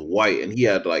mother is white, and he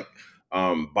had like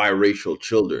biracial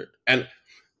children, and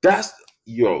that's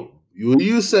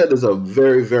you said is a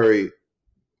very very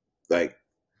like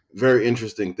very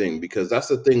interesting thing, because that's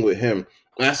the thing with him.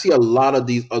 And I see a lot of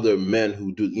these other men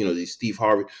who do, these Steve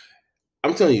Harvey.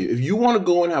 I'm telling you, if you want to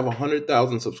go and have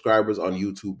 100,000 subscribers on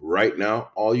YouTube right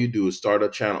now, all you do is start a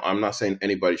channel. I'm not saying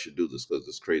anybody should do this because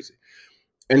it's crazy.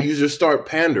 And you just start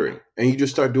pandering, and you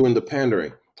just start doing the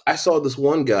pandering. I saw this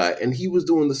one guy, and he was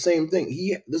doing the same thing.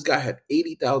 This guy had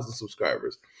 80,000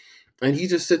 subscribers, And he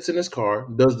just sits in his car,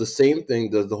 does the same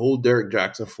thing, does the whole Derek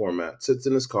Jackson format, sits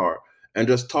in his car and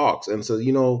just talks and says,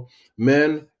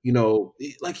 men,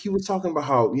 like he was talking about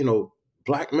how,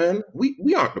 black men,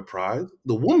 we aren't the prize.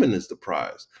 The woman is the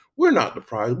prize. We're not the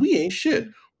prize. We ain't shit.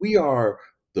 We are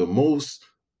the most,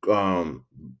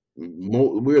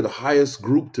 we're the highest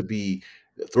group to be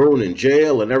thrown in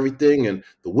jail and everything. And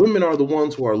the women are the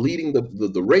ones who are leading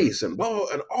the race and blah,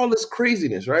 and all this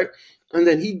craziness, right? And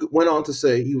then he went on to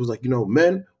say, he was like,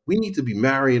 men, we need to be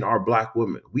marrying our black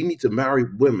women. We need to marry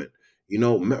women,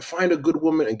 find a good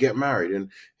woman and get married. And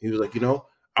he was like,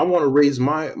 I want to raise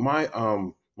my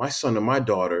son and my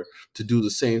daughter to do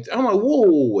the same thing. I'm like,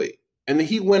 whoa, wait. And then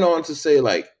he went on to say,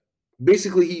 like,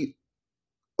 basically he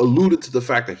alluded to the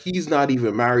fact that he's not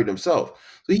even married himself.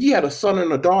 So he had a son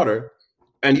and a daughter,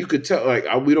 and you could tell, like,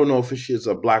 we don't know if she's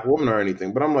a black woman or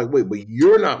anything, but I'm like, wait, but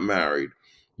you're not married.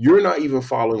 You're not even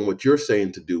following what you're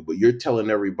saying to do, but you're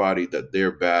telling everybody that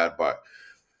they're bad. But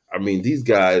I mean, these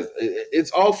guys,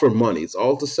 it's all for money. It's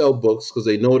all to sell books because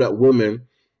they know that women,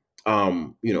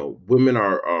 women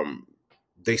are,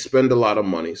 they spend a lot of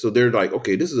money. So they're like,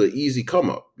 okay, this is an easy come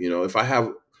up. If I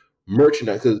have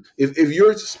merchandise, because if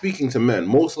you're speaking to men,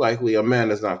 most likely a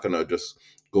man is not going to just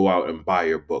go out and buy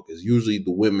your book. It's usually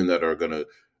the women that are going to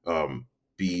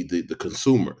be the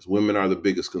consumers. Women are the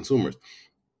biggest consumers.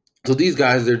 So these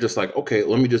guys, they're just like, okay,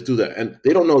 let me just do that. And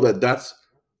they don't know that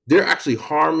they're actually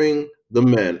harming the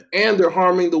men and they're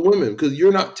harming the women because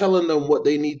you're not telling them what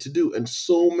they need to do. And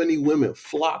so many women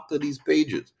flock to these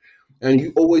pages. And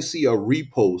you always see a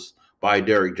repost by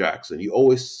Derek Jackson. You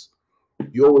always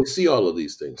see all of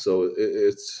these things. So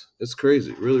it's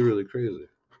crazy, really, really crazy.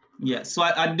 Yeah, so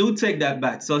I do take that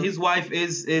back. So his wife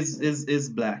is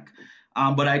black,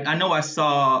 but I know I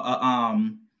saw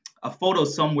a photo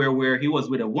somewhere where he was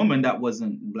with a woman that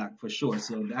wasn't black for sure.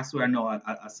 So that's where I know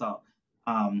I saw.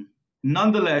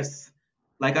 Nonetheless,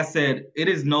 like I said, it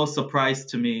is no surprise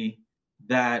to me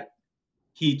that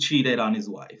he cheated on his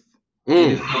wife.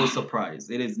 It is no surprise.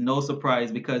 It is no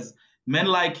surprise because men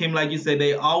like him, like you said,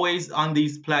 they always on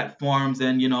these platforms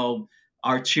and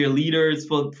are cheerleaders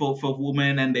for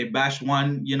women, and they bash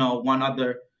one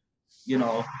other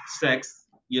sex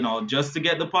just to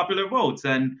get the popular votes,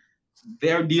 and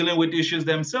they're dealing with issues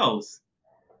themselves.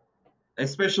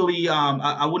 Especially,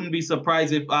 I wouldn't be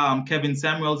surprised if Kevin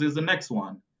Samuels is the next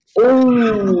one.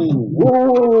 Oh,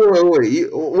 wait.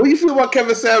 What do you feel about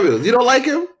Kevin Samuels? You don't like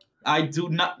him? I do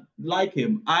not like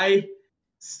him.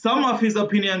 Some of his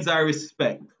opinions I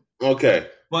respect. Okay.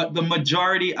 But the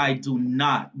majority I do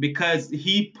not, because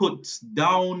he puts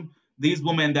down these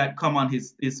women that come on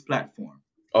his platform.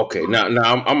 Okay, now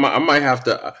I might have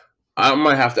to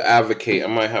advocate. I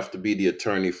might have to be the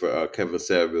attorney for Kevin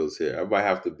Samuels here. I might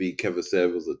have to be Kevin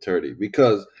Samuels' attorney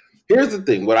because here's the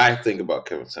thing: what I think about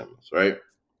Kevin Samuels, right?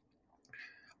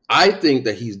 I think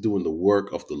that he's doing the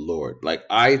work of the Lord. Like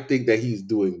I think that he's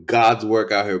doing God's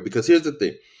work out here. Because here's the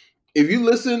thing: if you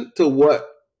listen to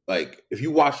if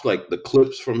you watch like the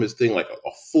clips from his thing, like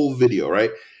a full video,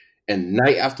 right, and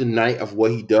night after night of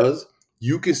what he does,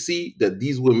 you can see that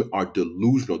these women are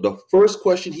delusional. The first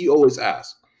question he always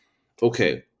asks,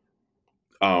 okay,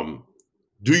 do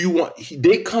you want?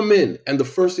 They come in, and the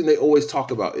first thing they always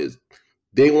talk about is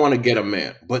they want to get a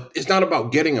man, but it's not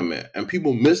about getting a man. And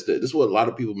people missed it. This is what a lot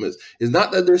of people miss. It's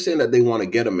not that they're saying that they want to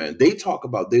get a man. They talk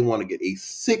about they want to get a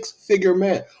 6-figure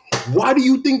man. Why do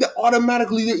you think that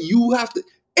automatically that you have to?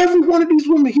 Every one of these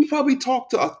women, he probably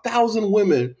talked to 1,000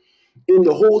 women in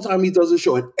the whole time he does the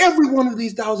show, and every one of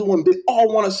these 1,000 women, they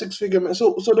all want a 6-figure man.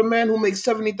 So the man who makes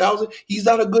 70,000, he's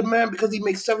not a good man because he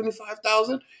makes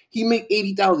 75,000. He make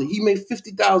 80,000. He made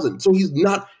 50,000. So he is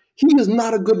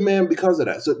not a good man because of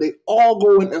that. So they all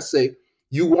go in and say,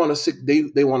 they want a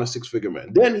 6-figure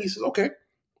man. Then he says, okay,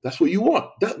 that's what you want.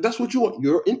 That's what you want.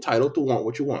 You're entitled to want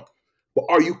what you want. But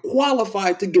are you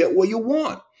qualified to get what you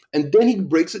want? And then he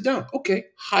breaks it down. Okay,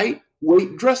 height,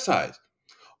 weight, dress size.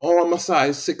 Oh, I'm a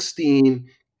size 16.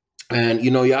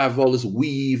 And, I have all this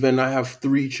weave and I have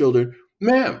 3 children.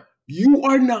 Ma'am, you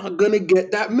are not going to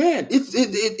get that man.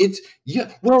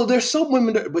 Well, there's some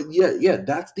women that, but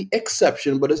that's the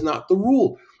exception, but it's not the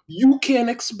rule. You can't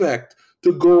expect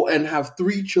to go and have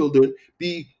 3 children,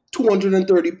 be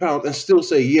 230 pounds and still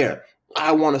say, yeah,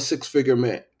 I want a 6-figure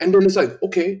man. And then it's like,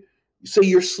 okay, say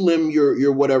you're slim,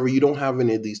 you're whatever, you don't have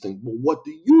any of these things. But what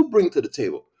do you bring to the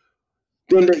table?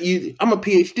 Then I'm a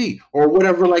PhD or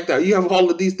whatever like that. You have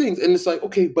all of these things. And it's like,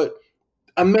 okay, but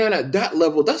a man at that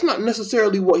level, that's not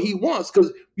necessarily what he wants,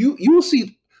 because you'll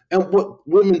see, and what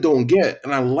women don't get,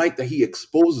 and I like that he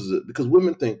exposes it, because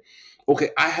women think, Okay,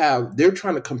 they're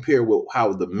trying to compare with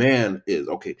how the man is.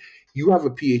 Okay, you have a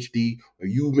PhD or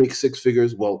you make six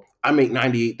figures. Well, I make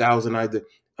 98,000.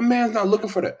 A man's not looking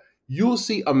for that. You'll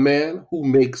see a man who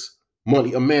makes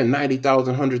money, a man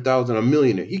 90,000, 100,000, a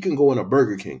millionaire. He can go in a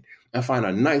Burger King and find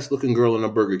a nice looking girl in a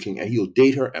Burger King and he'll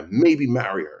date her and maybe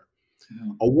marry her.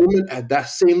 A woman at that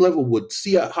same level would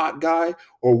see a hot guy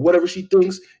or whatever she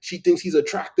thinks he's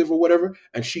attractive or whatever,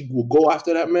 and she will go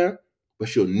after that man, but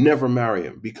she'll never marry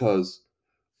him because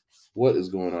what is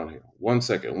going on here? One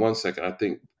second. I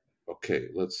think, okay,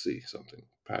 let's see something.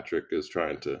 Patrick is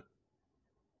trying to,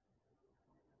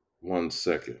 1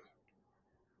 second.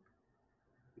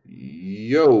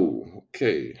 Yo,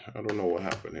 okay. I don't know what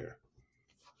happened here.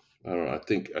 I don't know.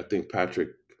 I think Patrick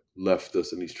left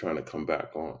us and he's trying to come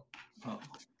back on. Oh.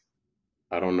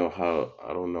 I don't know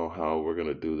how we're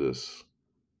gonna do this.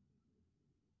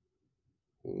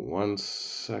 1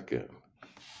 second.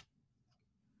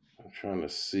 I'm trying to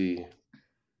see.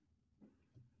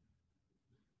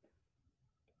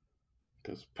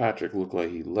 Because Patrick looked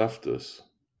like he left us.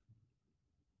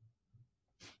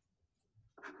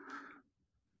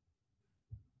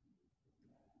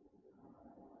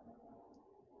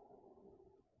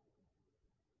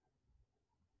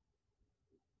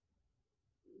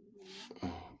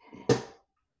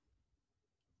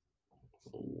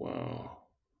 Wow.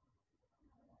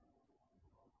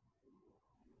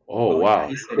 Oh, wow. Yeah,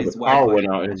 he said his The power Wi-Fi.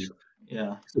 went out.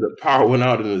 Yeah. The power went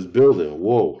out in his building.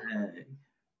 Whoa.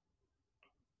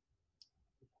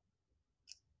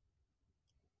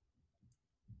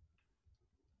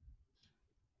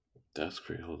 That's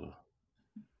crazy. Hold on.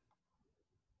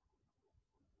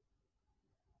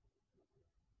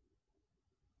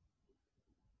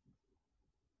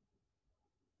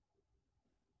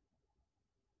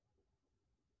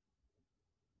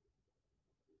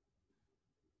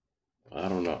 I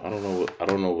don't know. I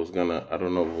don't know what's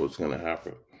gonna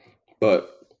happen.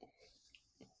 But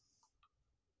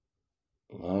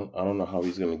I don't know how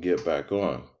he's gonna get back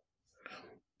on.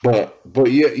 But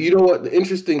yeah, you know what? The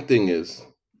interesting thing is,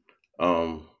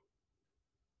 1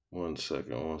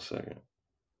 second.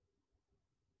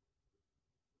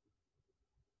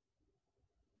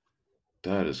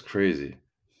 That is crazy.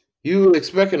 You would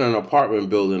expect in an apartment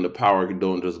building the power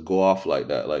don't just go off like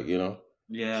that, like, you know?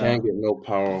 Yeah. Can't get no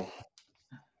power.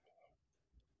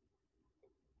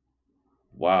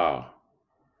 Wow.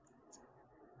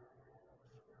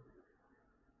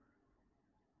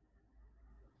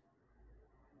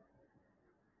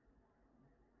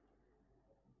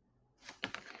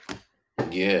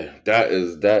 Yeah, that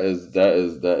is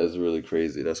really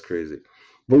crazy. That's crazy.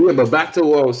 But yeah, but back to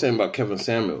what I was saying about Kevin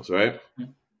Samuels, right?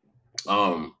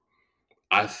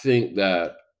 I think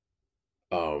that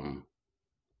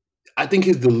I think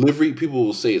his delivery, people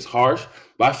will say it's harsh,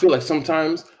 but I feel like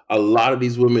sometimes a lot of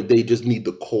these women, they just need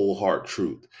the cold hard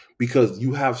truth because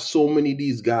you have so many of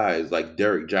these guys like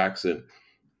Derek Jackson,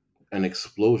 an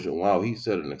explosion. Wow, he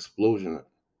said an explosion.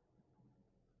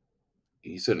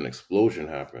 He said an explosion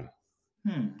happened.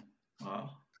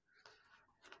 Wow.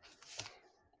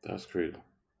 That's crazy.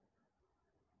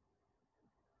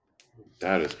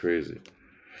 That is crazy.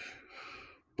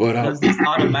 But does this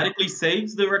automatically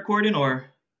saves the recording, or?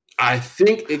 I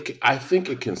think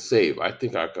it can save. I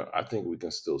think we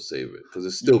can still save it because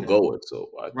it's still going. So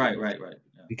right.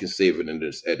 Yeah. You can save it and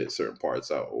just edit certain parts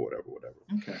out or whatever.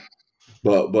 Okay.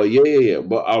 But yeah.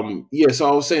 But So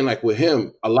I was saying, like, with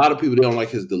him, a lot of people, they don't like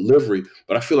his delivery,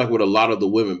 but I feel like with a lot of the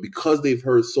women, because they've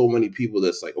heard so many people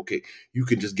that's like, okay, you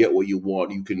can just get what you want,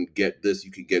 you can get this,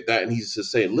 you can get that, and he's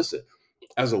just saying, listen,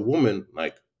 as a woman,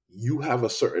 like, you have a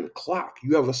certain clock,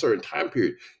 you have a certain time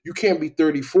period. You can't be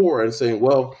 34 and saying,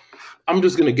 well, I'm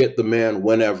just gonna get the man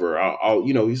whenever. I'll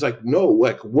he's like, no,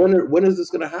 like, when is this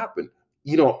gonna happen?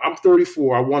 I'm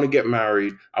 34, I want to get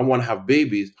married, I want to have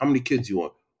babies. How many kids do you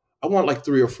want? I want like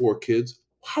 3 or 4 kids.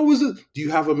 How is it? Do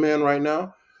you have a man right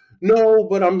now? No,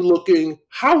 but I'm looking.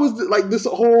 How is it, like, this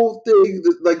whole thing,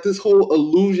 like this whole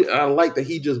illusion? And I like that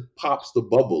he just pops the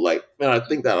bubble. Like, man, I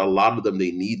think that a lot of them,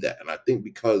 they need that. And I think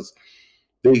because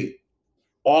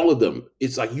all of them,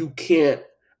 it's like, you can't,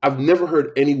 I've never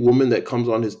heard any woman that comes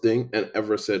on his thing and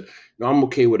ever said, no, I'm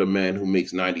okay with a man who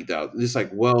makes 90,000. It's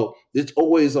like, well, it's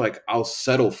always like, I'll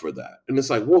settle for that. And it's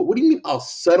like, what do you mean I'll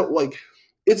settle? Like,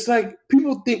 it's like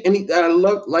people think, and I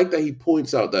like that he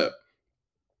points out that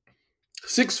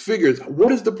 6 figures,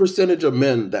 what is the percentage of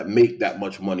men that make that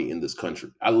much money in this country?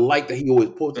 I like that he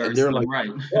always points, and they're like, right.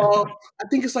 Well, I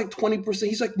think it's like 20%.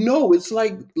 He's like, no, it's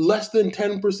like less than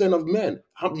 10% of men.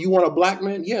 You want a black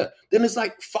man? Yeah. Then it's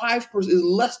like 5%, is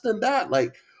less than that.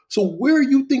 Like, so where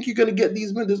you think you're going to get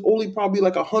these men? There's only probably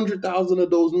like 100,000 of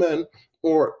those men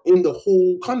or in the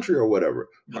whole country or whatever.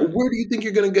 Right. Where do you think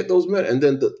you're going to get those men? And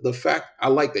then the fact, I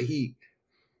like that he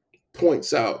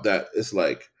points out that it's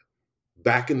like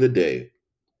back in the day,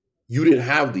 you didn't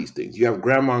have these things. You have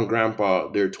grandma and grandpa,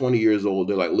 they're 20 years old.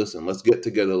 They're like, listen, let's get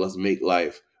together. Let's make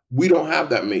life. We don't have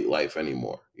that make life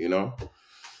anymore, you know?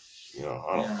 I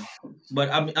don't Yeah. But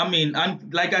I mean,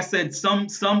 like I said, some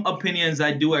opinions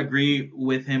I do agree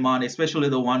with him on, especially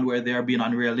the one where they're being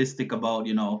unrealistic about,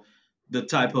 the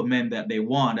type of men that they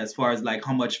want, as far as like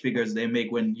how much figures they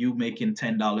make when you making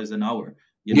 $10 an hour.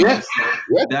 Yeah. So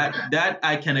Yeah. that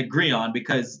I can agree on,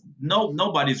 because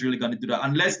nobody's really gonna do that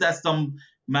unless that's some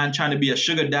man trying to be a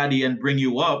sugar daddy and bring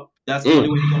you up. That's the only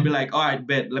way you're gonna be like, all right,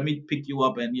 bet, let me pick you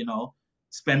up and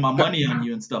spend my money on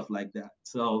you and stuff like that.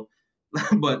 So,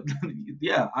 but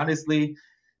yeah, honestly,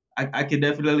 I can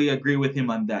definitely agree with him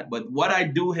on that. But what I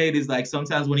do hate is like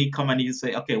sometimes when he come and he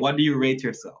say, okay, what do you rate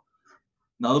yourself?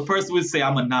 Now the person would say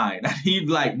I'm a 9, and he'd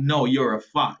like, no, you're a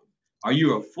 5, or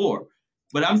you're a 4.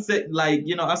 But I'm saying, like,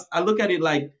 I look at it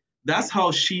like that's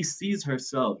how she sees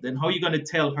herself. Then how are you gonna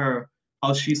tell her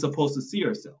how she's supposed to see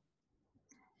herself?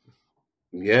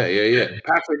 Yeah.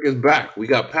 Patrick is back. We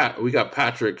got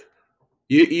Patrick.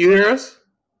 You hear us?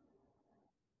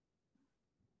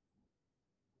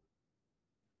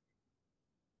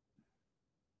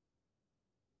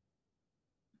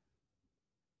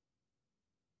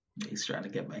 He's trying to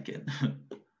get back in.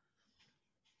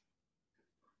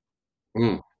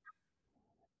 Mm.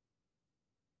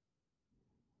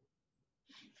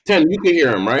 10, you can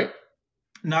hear him, right?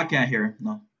 No, I can't hear him.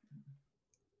 No.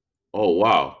 Oh,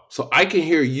 wow. So I can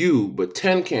hear you, but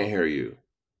 10 can't hear you.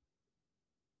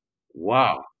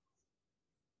 Wow.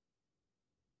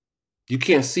 You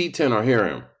can't see 10 or hear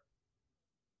him.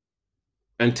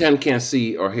 And 10 can't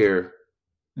see or hear.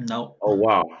 No. Oh,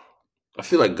 wow. I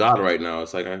feel like God right now.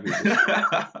 It's like I can just...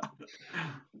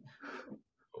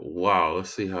 Wow.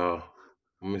 Let's see how.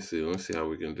 Let me see how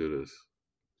we can do this.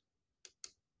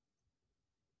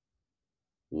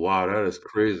 Wow, that is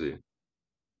crazy.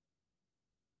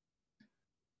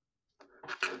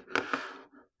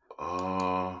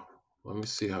 Let me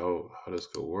see how this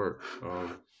could work.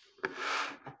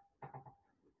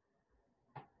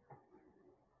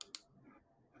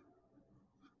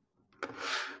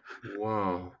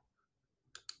 Wow.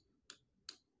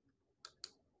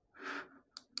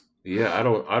 Yeah, I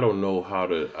don't know how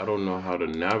to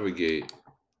navigate.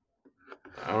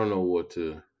 I don't know what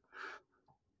to,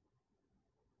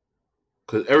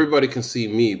 because everybody can see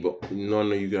me, but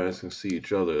none of you guys can see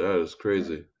each other. That is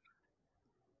crazy.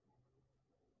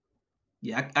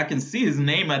 Yeah, I can see his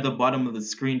name at the bottom of the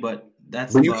screen, but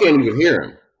that's But you about can't it. even hear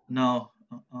him. No.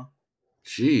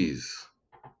 Jeez.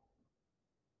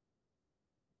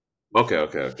 Okay.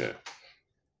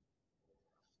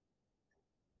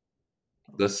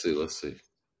 Let's see.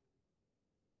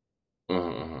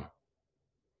 Uh-huh.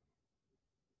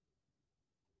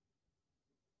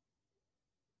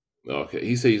 Okay,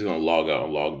 he said he's gonna log out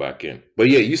and log back in. But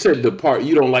yeah, you said the part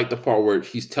you don't like the part where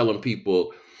he's telling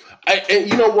people. And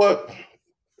you know what?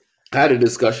 I had a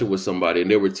discussion with somebody,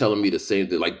 and they were telling me the same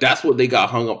thing. Like that's what they got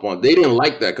hung up on. They didn't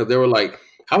like that because they were like,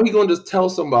 "How are you gonna just tell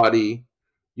somebody,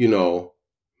 you know?"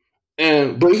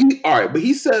 And but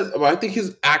he says, well, I think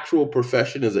his actual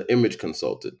profession is an image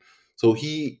consultant. So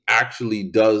he actually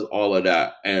does all of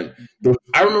that. And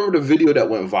I remember the video that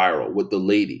went viral with the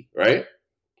lady, right?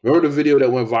 Remember the video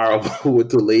that went viral with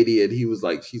the lady, and he was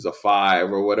like, "She's a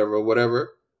 5 or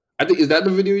whatever." I think, is that the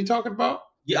video you're talking about?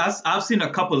 Yeah, I've seen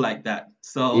a couple like that.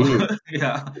 So Mm,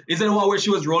 yeah, is it the one where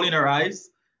she was rolling her eyes?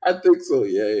 I think so.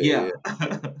 Yeah.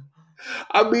 Yeah.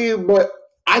 I mean, but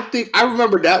I think I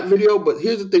remember that video. But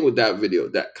here's the thing with that video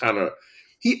that kind of,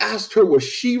 he asked her what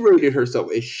she rated herself,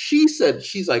 and she said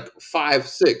she's like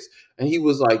 5'6", and he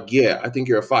was like, "Yeah, I think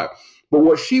you're a 5." But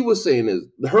what she was saying is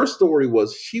her story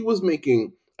was she was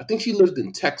making. I think she lived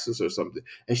in Texas or something,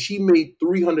 and she made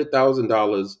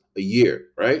 $300,000 a year,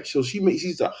 right? So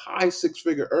she's a high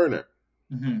 6-figure earner.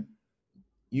 Hmm.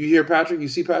 You hear Patrick? You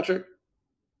see Patrick?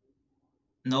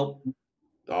 Nope.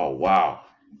 Oh wow.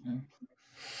 Mhm.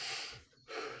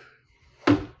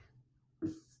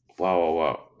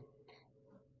 Wow.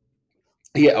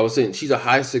 Yeah, I was saying she's a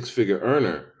high 6-figure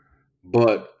earner,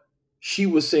 but she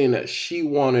was saying that she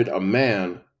wanted a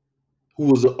man who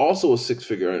was also a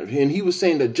 6-figure earner. And he was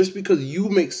saying that just because you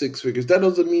make 6 figures, that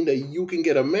doesn't mean that you can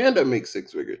get a man that makes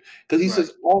 6 figures. Because he Right.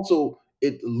 says also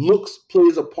it looks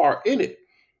plays a part in it.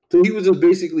 So he was just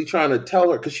basically trying to tell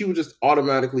her, because she was just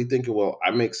automatically thinking, well,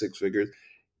 I make 6 figures.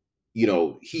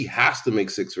 He has to make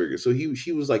 6 figures. So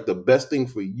she was like, the best thing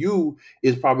for you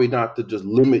is probably not to just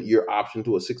limit your option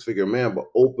to a 6-figure man, but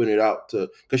open it out to,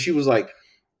 because she was like,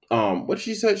 what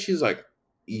she said, she's like,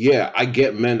 yeah, I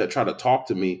get men that try to talk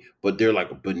to me, but they're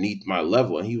like beneath my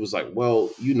level. And he was like, well,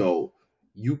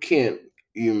 you can't,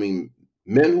 you mean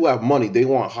men who have money, they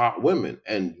want hot women.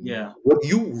 And Yeah. what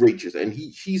you reaches. And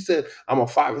she said, I'm a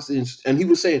 5 and 6. And he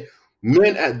was saying,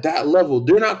 men at that level,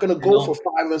 they're not going to They go for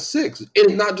don't. 5 and 6. And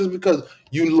it's not just because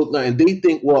you look like, and they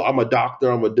think, well, I'm a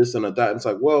doctor, I'm a this and a that. And it's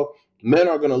like, well, men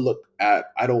are going to look at,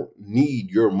 I don't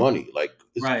need your money. Like,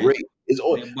 it's Right. great. It's They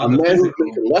a about the man who's physical.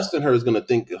 making less than her is going to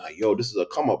think, like, yo, this is a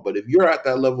come up. But if you're at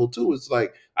that level too, it's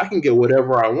like, I can get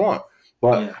whatever I want.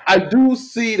 But Yeah. I do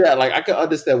see that, like, I can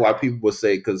understand why people would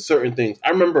say, because certain things, I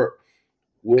remember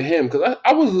with him, because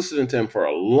I was listening to him for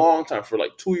a long time, for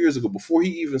like 2 years ago, before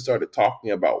he even started talking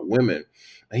about women.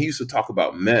 And he used to talk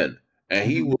about men. And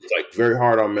he Hmm. was like very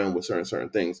hard on men with certain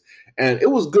things. And it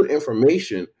was good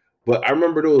information. But I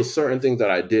remember there was certain things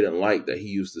that I didn't like that he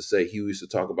used to say. He used to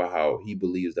talk about how he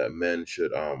believes that men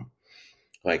should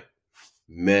like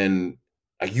men,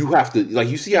 like, you have to, like,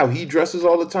 you see how he dresses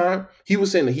all the time. He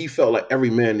was saying that he felt like every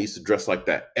man needs to dress like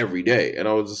that every day. And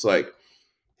I was just like,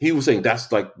 he was saying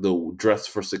that's like the dress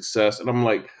for success. And I'm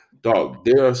like, dog,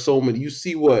 there are so many. You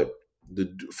see what the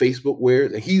Facebook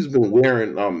wears, and he's been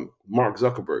wearing Mark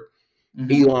Zuckerberg, Hmm.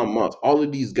 Elon Musk, all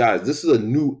of these guys. This is a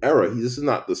new era. This is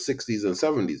not the 60s and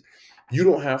 70s. You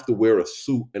don't have to wear a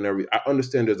suit and every. I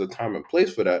understand there's a time and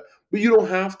place for that, but you don't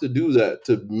have to do that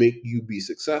to make you be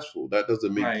successful. That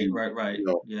doesn't make Right. you, Right. Right. you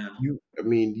know, Yeah. I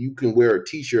mean, you can wear a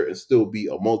t-shirt and still be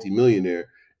a multimillionaire.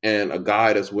 And a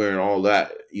guy that's wearing all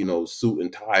that, suit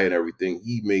and tie and everything,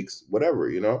 he makes whatever.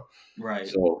 Right.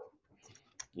 So,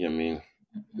 yeah, I mean,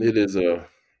 Mhm. it is a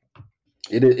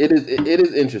it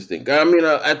is interesting. I mean,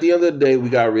 at the end of the day, we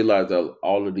gotta realize that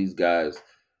all of these guys,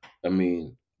 I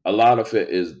mean, a lot of it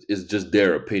is just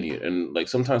their opinion, and like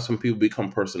sometimes some people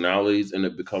become personalities, and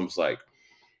it becomes like,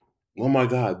 oh my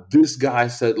god, this guy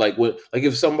said, like, what, like,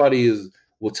 if somebody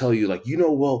will tell you, like,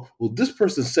 well, this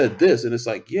person said this, and it's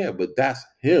like, yeah, but that's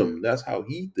him, that's how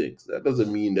he thinks. That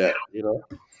doesn't mean that.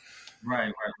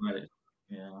 Right. Right. Right.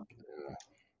 Yeah.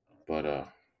 But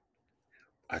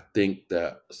I think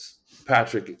that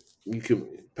Patrick,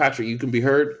 you can be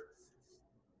heard.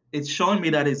 It's showing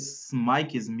me that his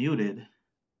mic is muted.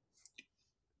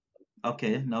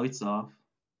 Okay. Now it's off.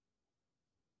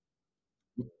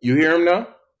 You hear him now?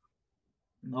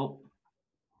 Nope.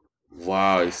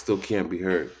 Wow, he still can't be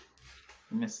heard.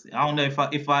 Let me see. I don't know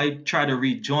if I try to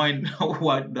rejoin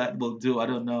what that will do. I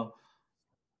don't know.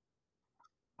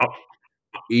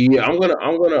 Yeah, I'm gonna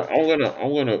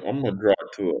draw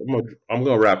it to it. I'm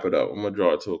gonna wrap it up. I'm gonna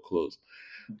draw it to a close.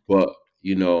 But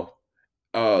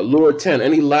Lord 10,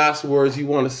 any last words you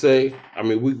want to say? I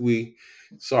mean, we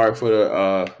sorry for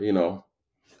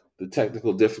the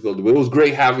technical difficulty, but it was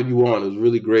great having you on. It was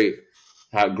really great.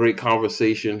 Had a great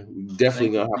conversation. We definitely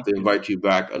Thank you. gonna have Thank to you. invite you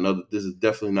back. This is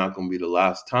definitely not gonna be the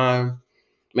last time.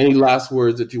 Any last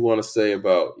words that you want to say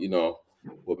about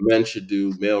what men should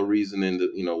do, male reasoning,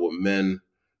 that what men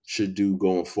should do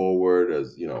going forward,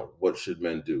 as what should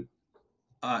men do?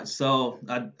 So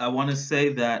I want to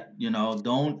say that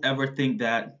don't ever think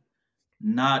that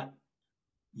not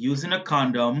using a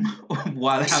condom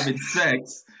while having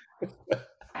sex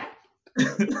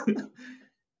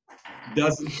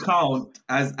doesn't count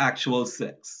as actual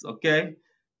sex. Okay,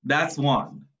 that's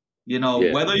one.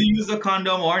 Yeah, Whether you use a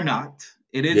condom or not,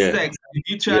 it is yeah, sex. If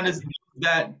you yeah. trying to use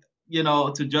that,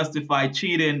 to justify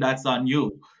cheating, that's on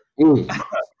you. Mm,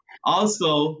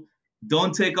 Also,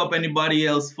 don't take up anybody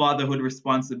else's fatherhood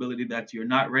responsibility that you're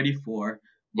not ready for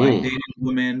by mm. dating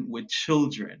women with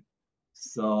children.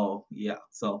 So yeah,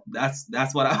 so that's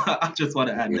what I just want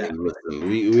to add Yeah, that. listen,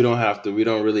 we don't have to. We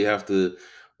don't really have to.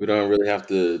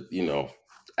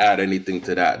 Add anything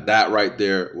to that. That right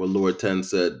there, what Lord Ten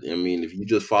said. I mean, if you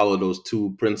just follow those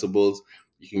two principles,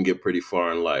 you can get pretty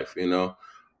far in life.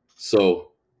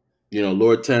 So,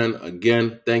 Lord 10,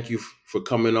 again, thank you for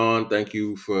coming on. Thank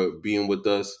you for being with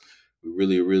us. We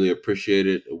really, really appreciate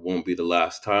it. It won't be the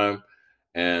last time.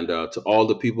 And to all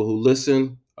the people who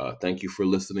listen, thank you for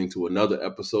listening to another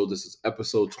episode. This is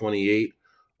episode 28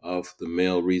 of the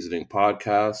Male Reasoning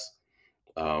Podcast.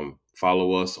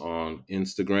 Follow us on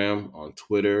Instagram, on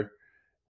Twitter,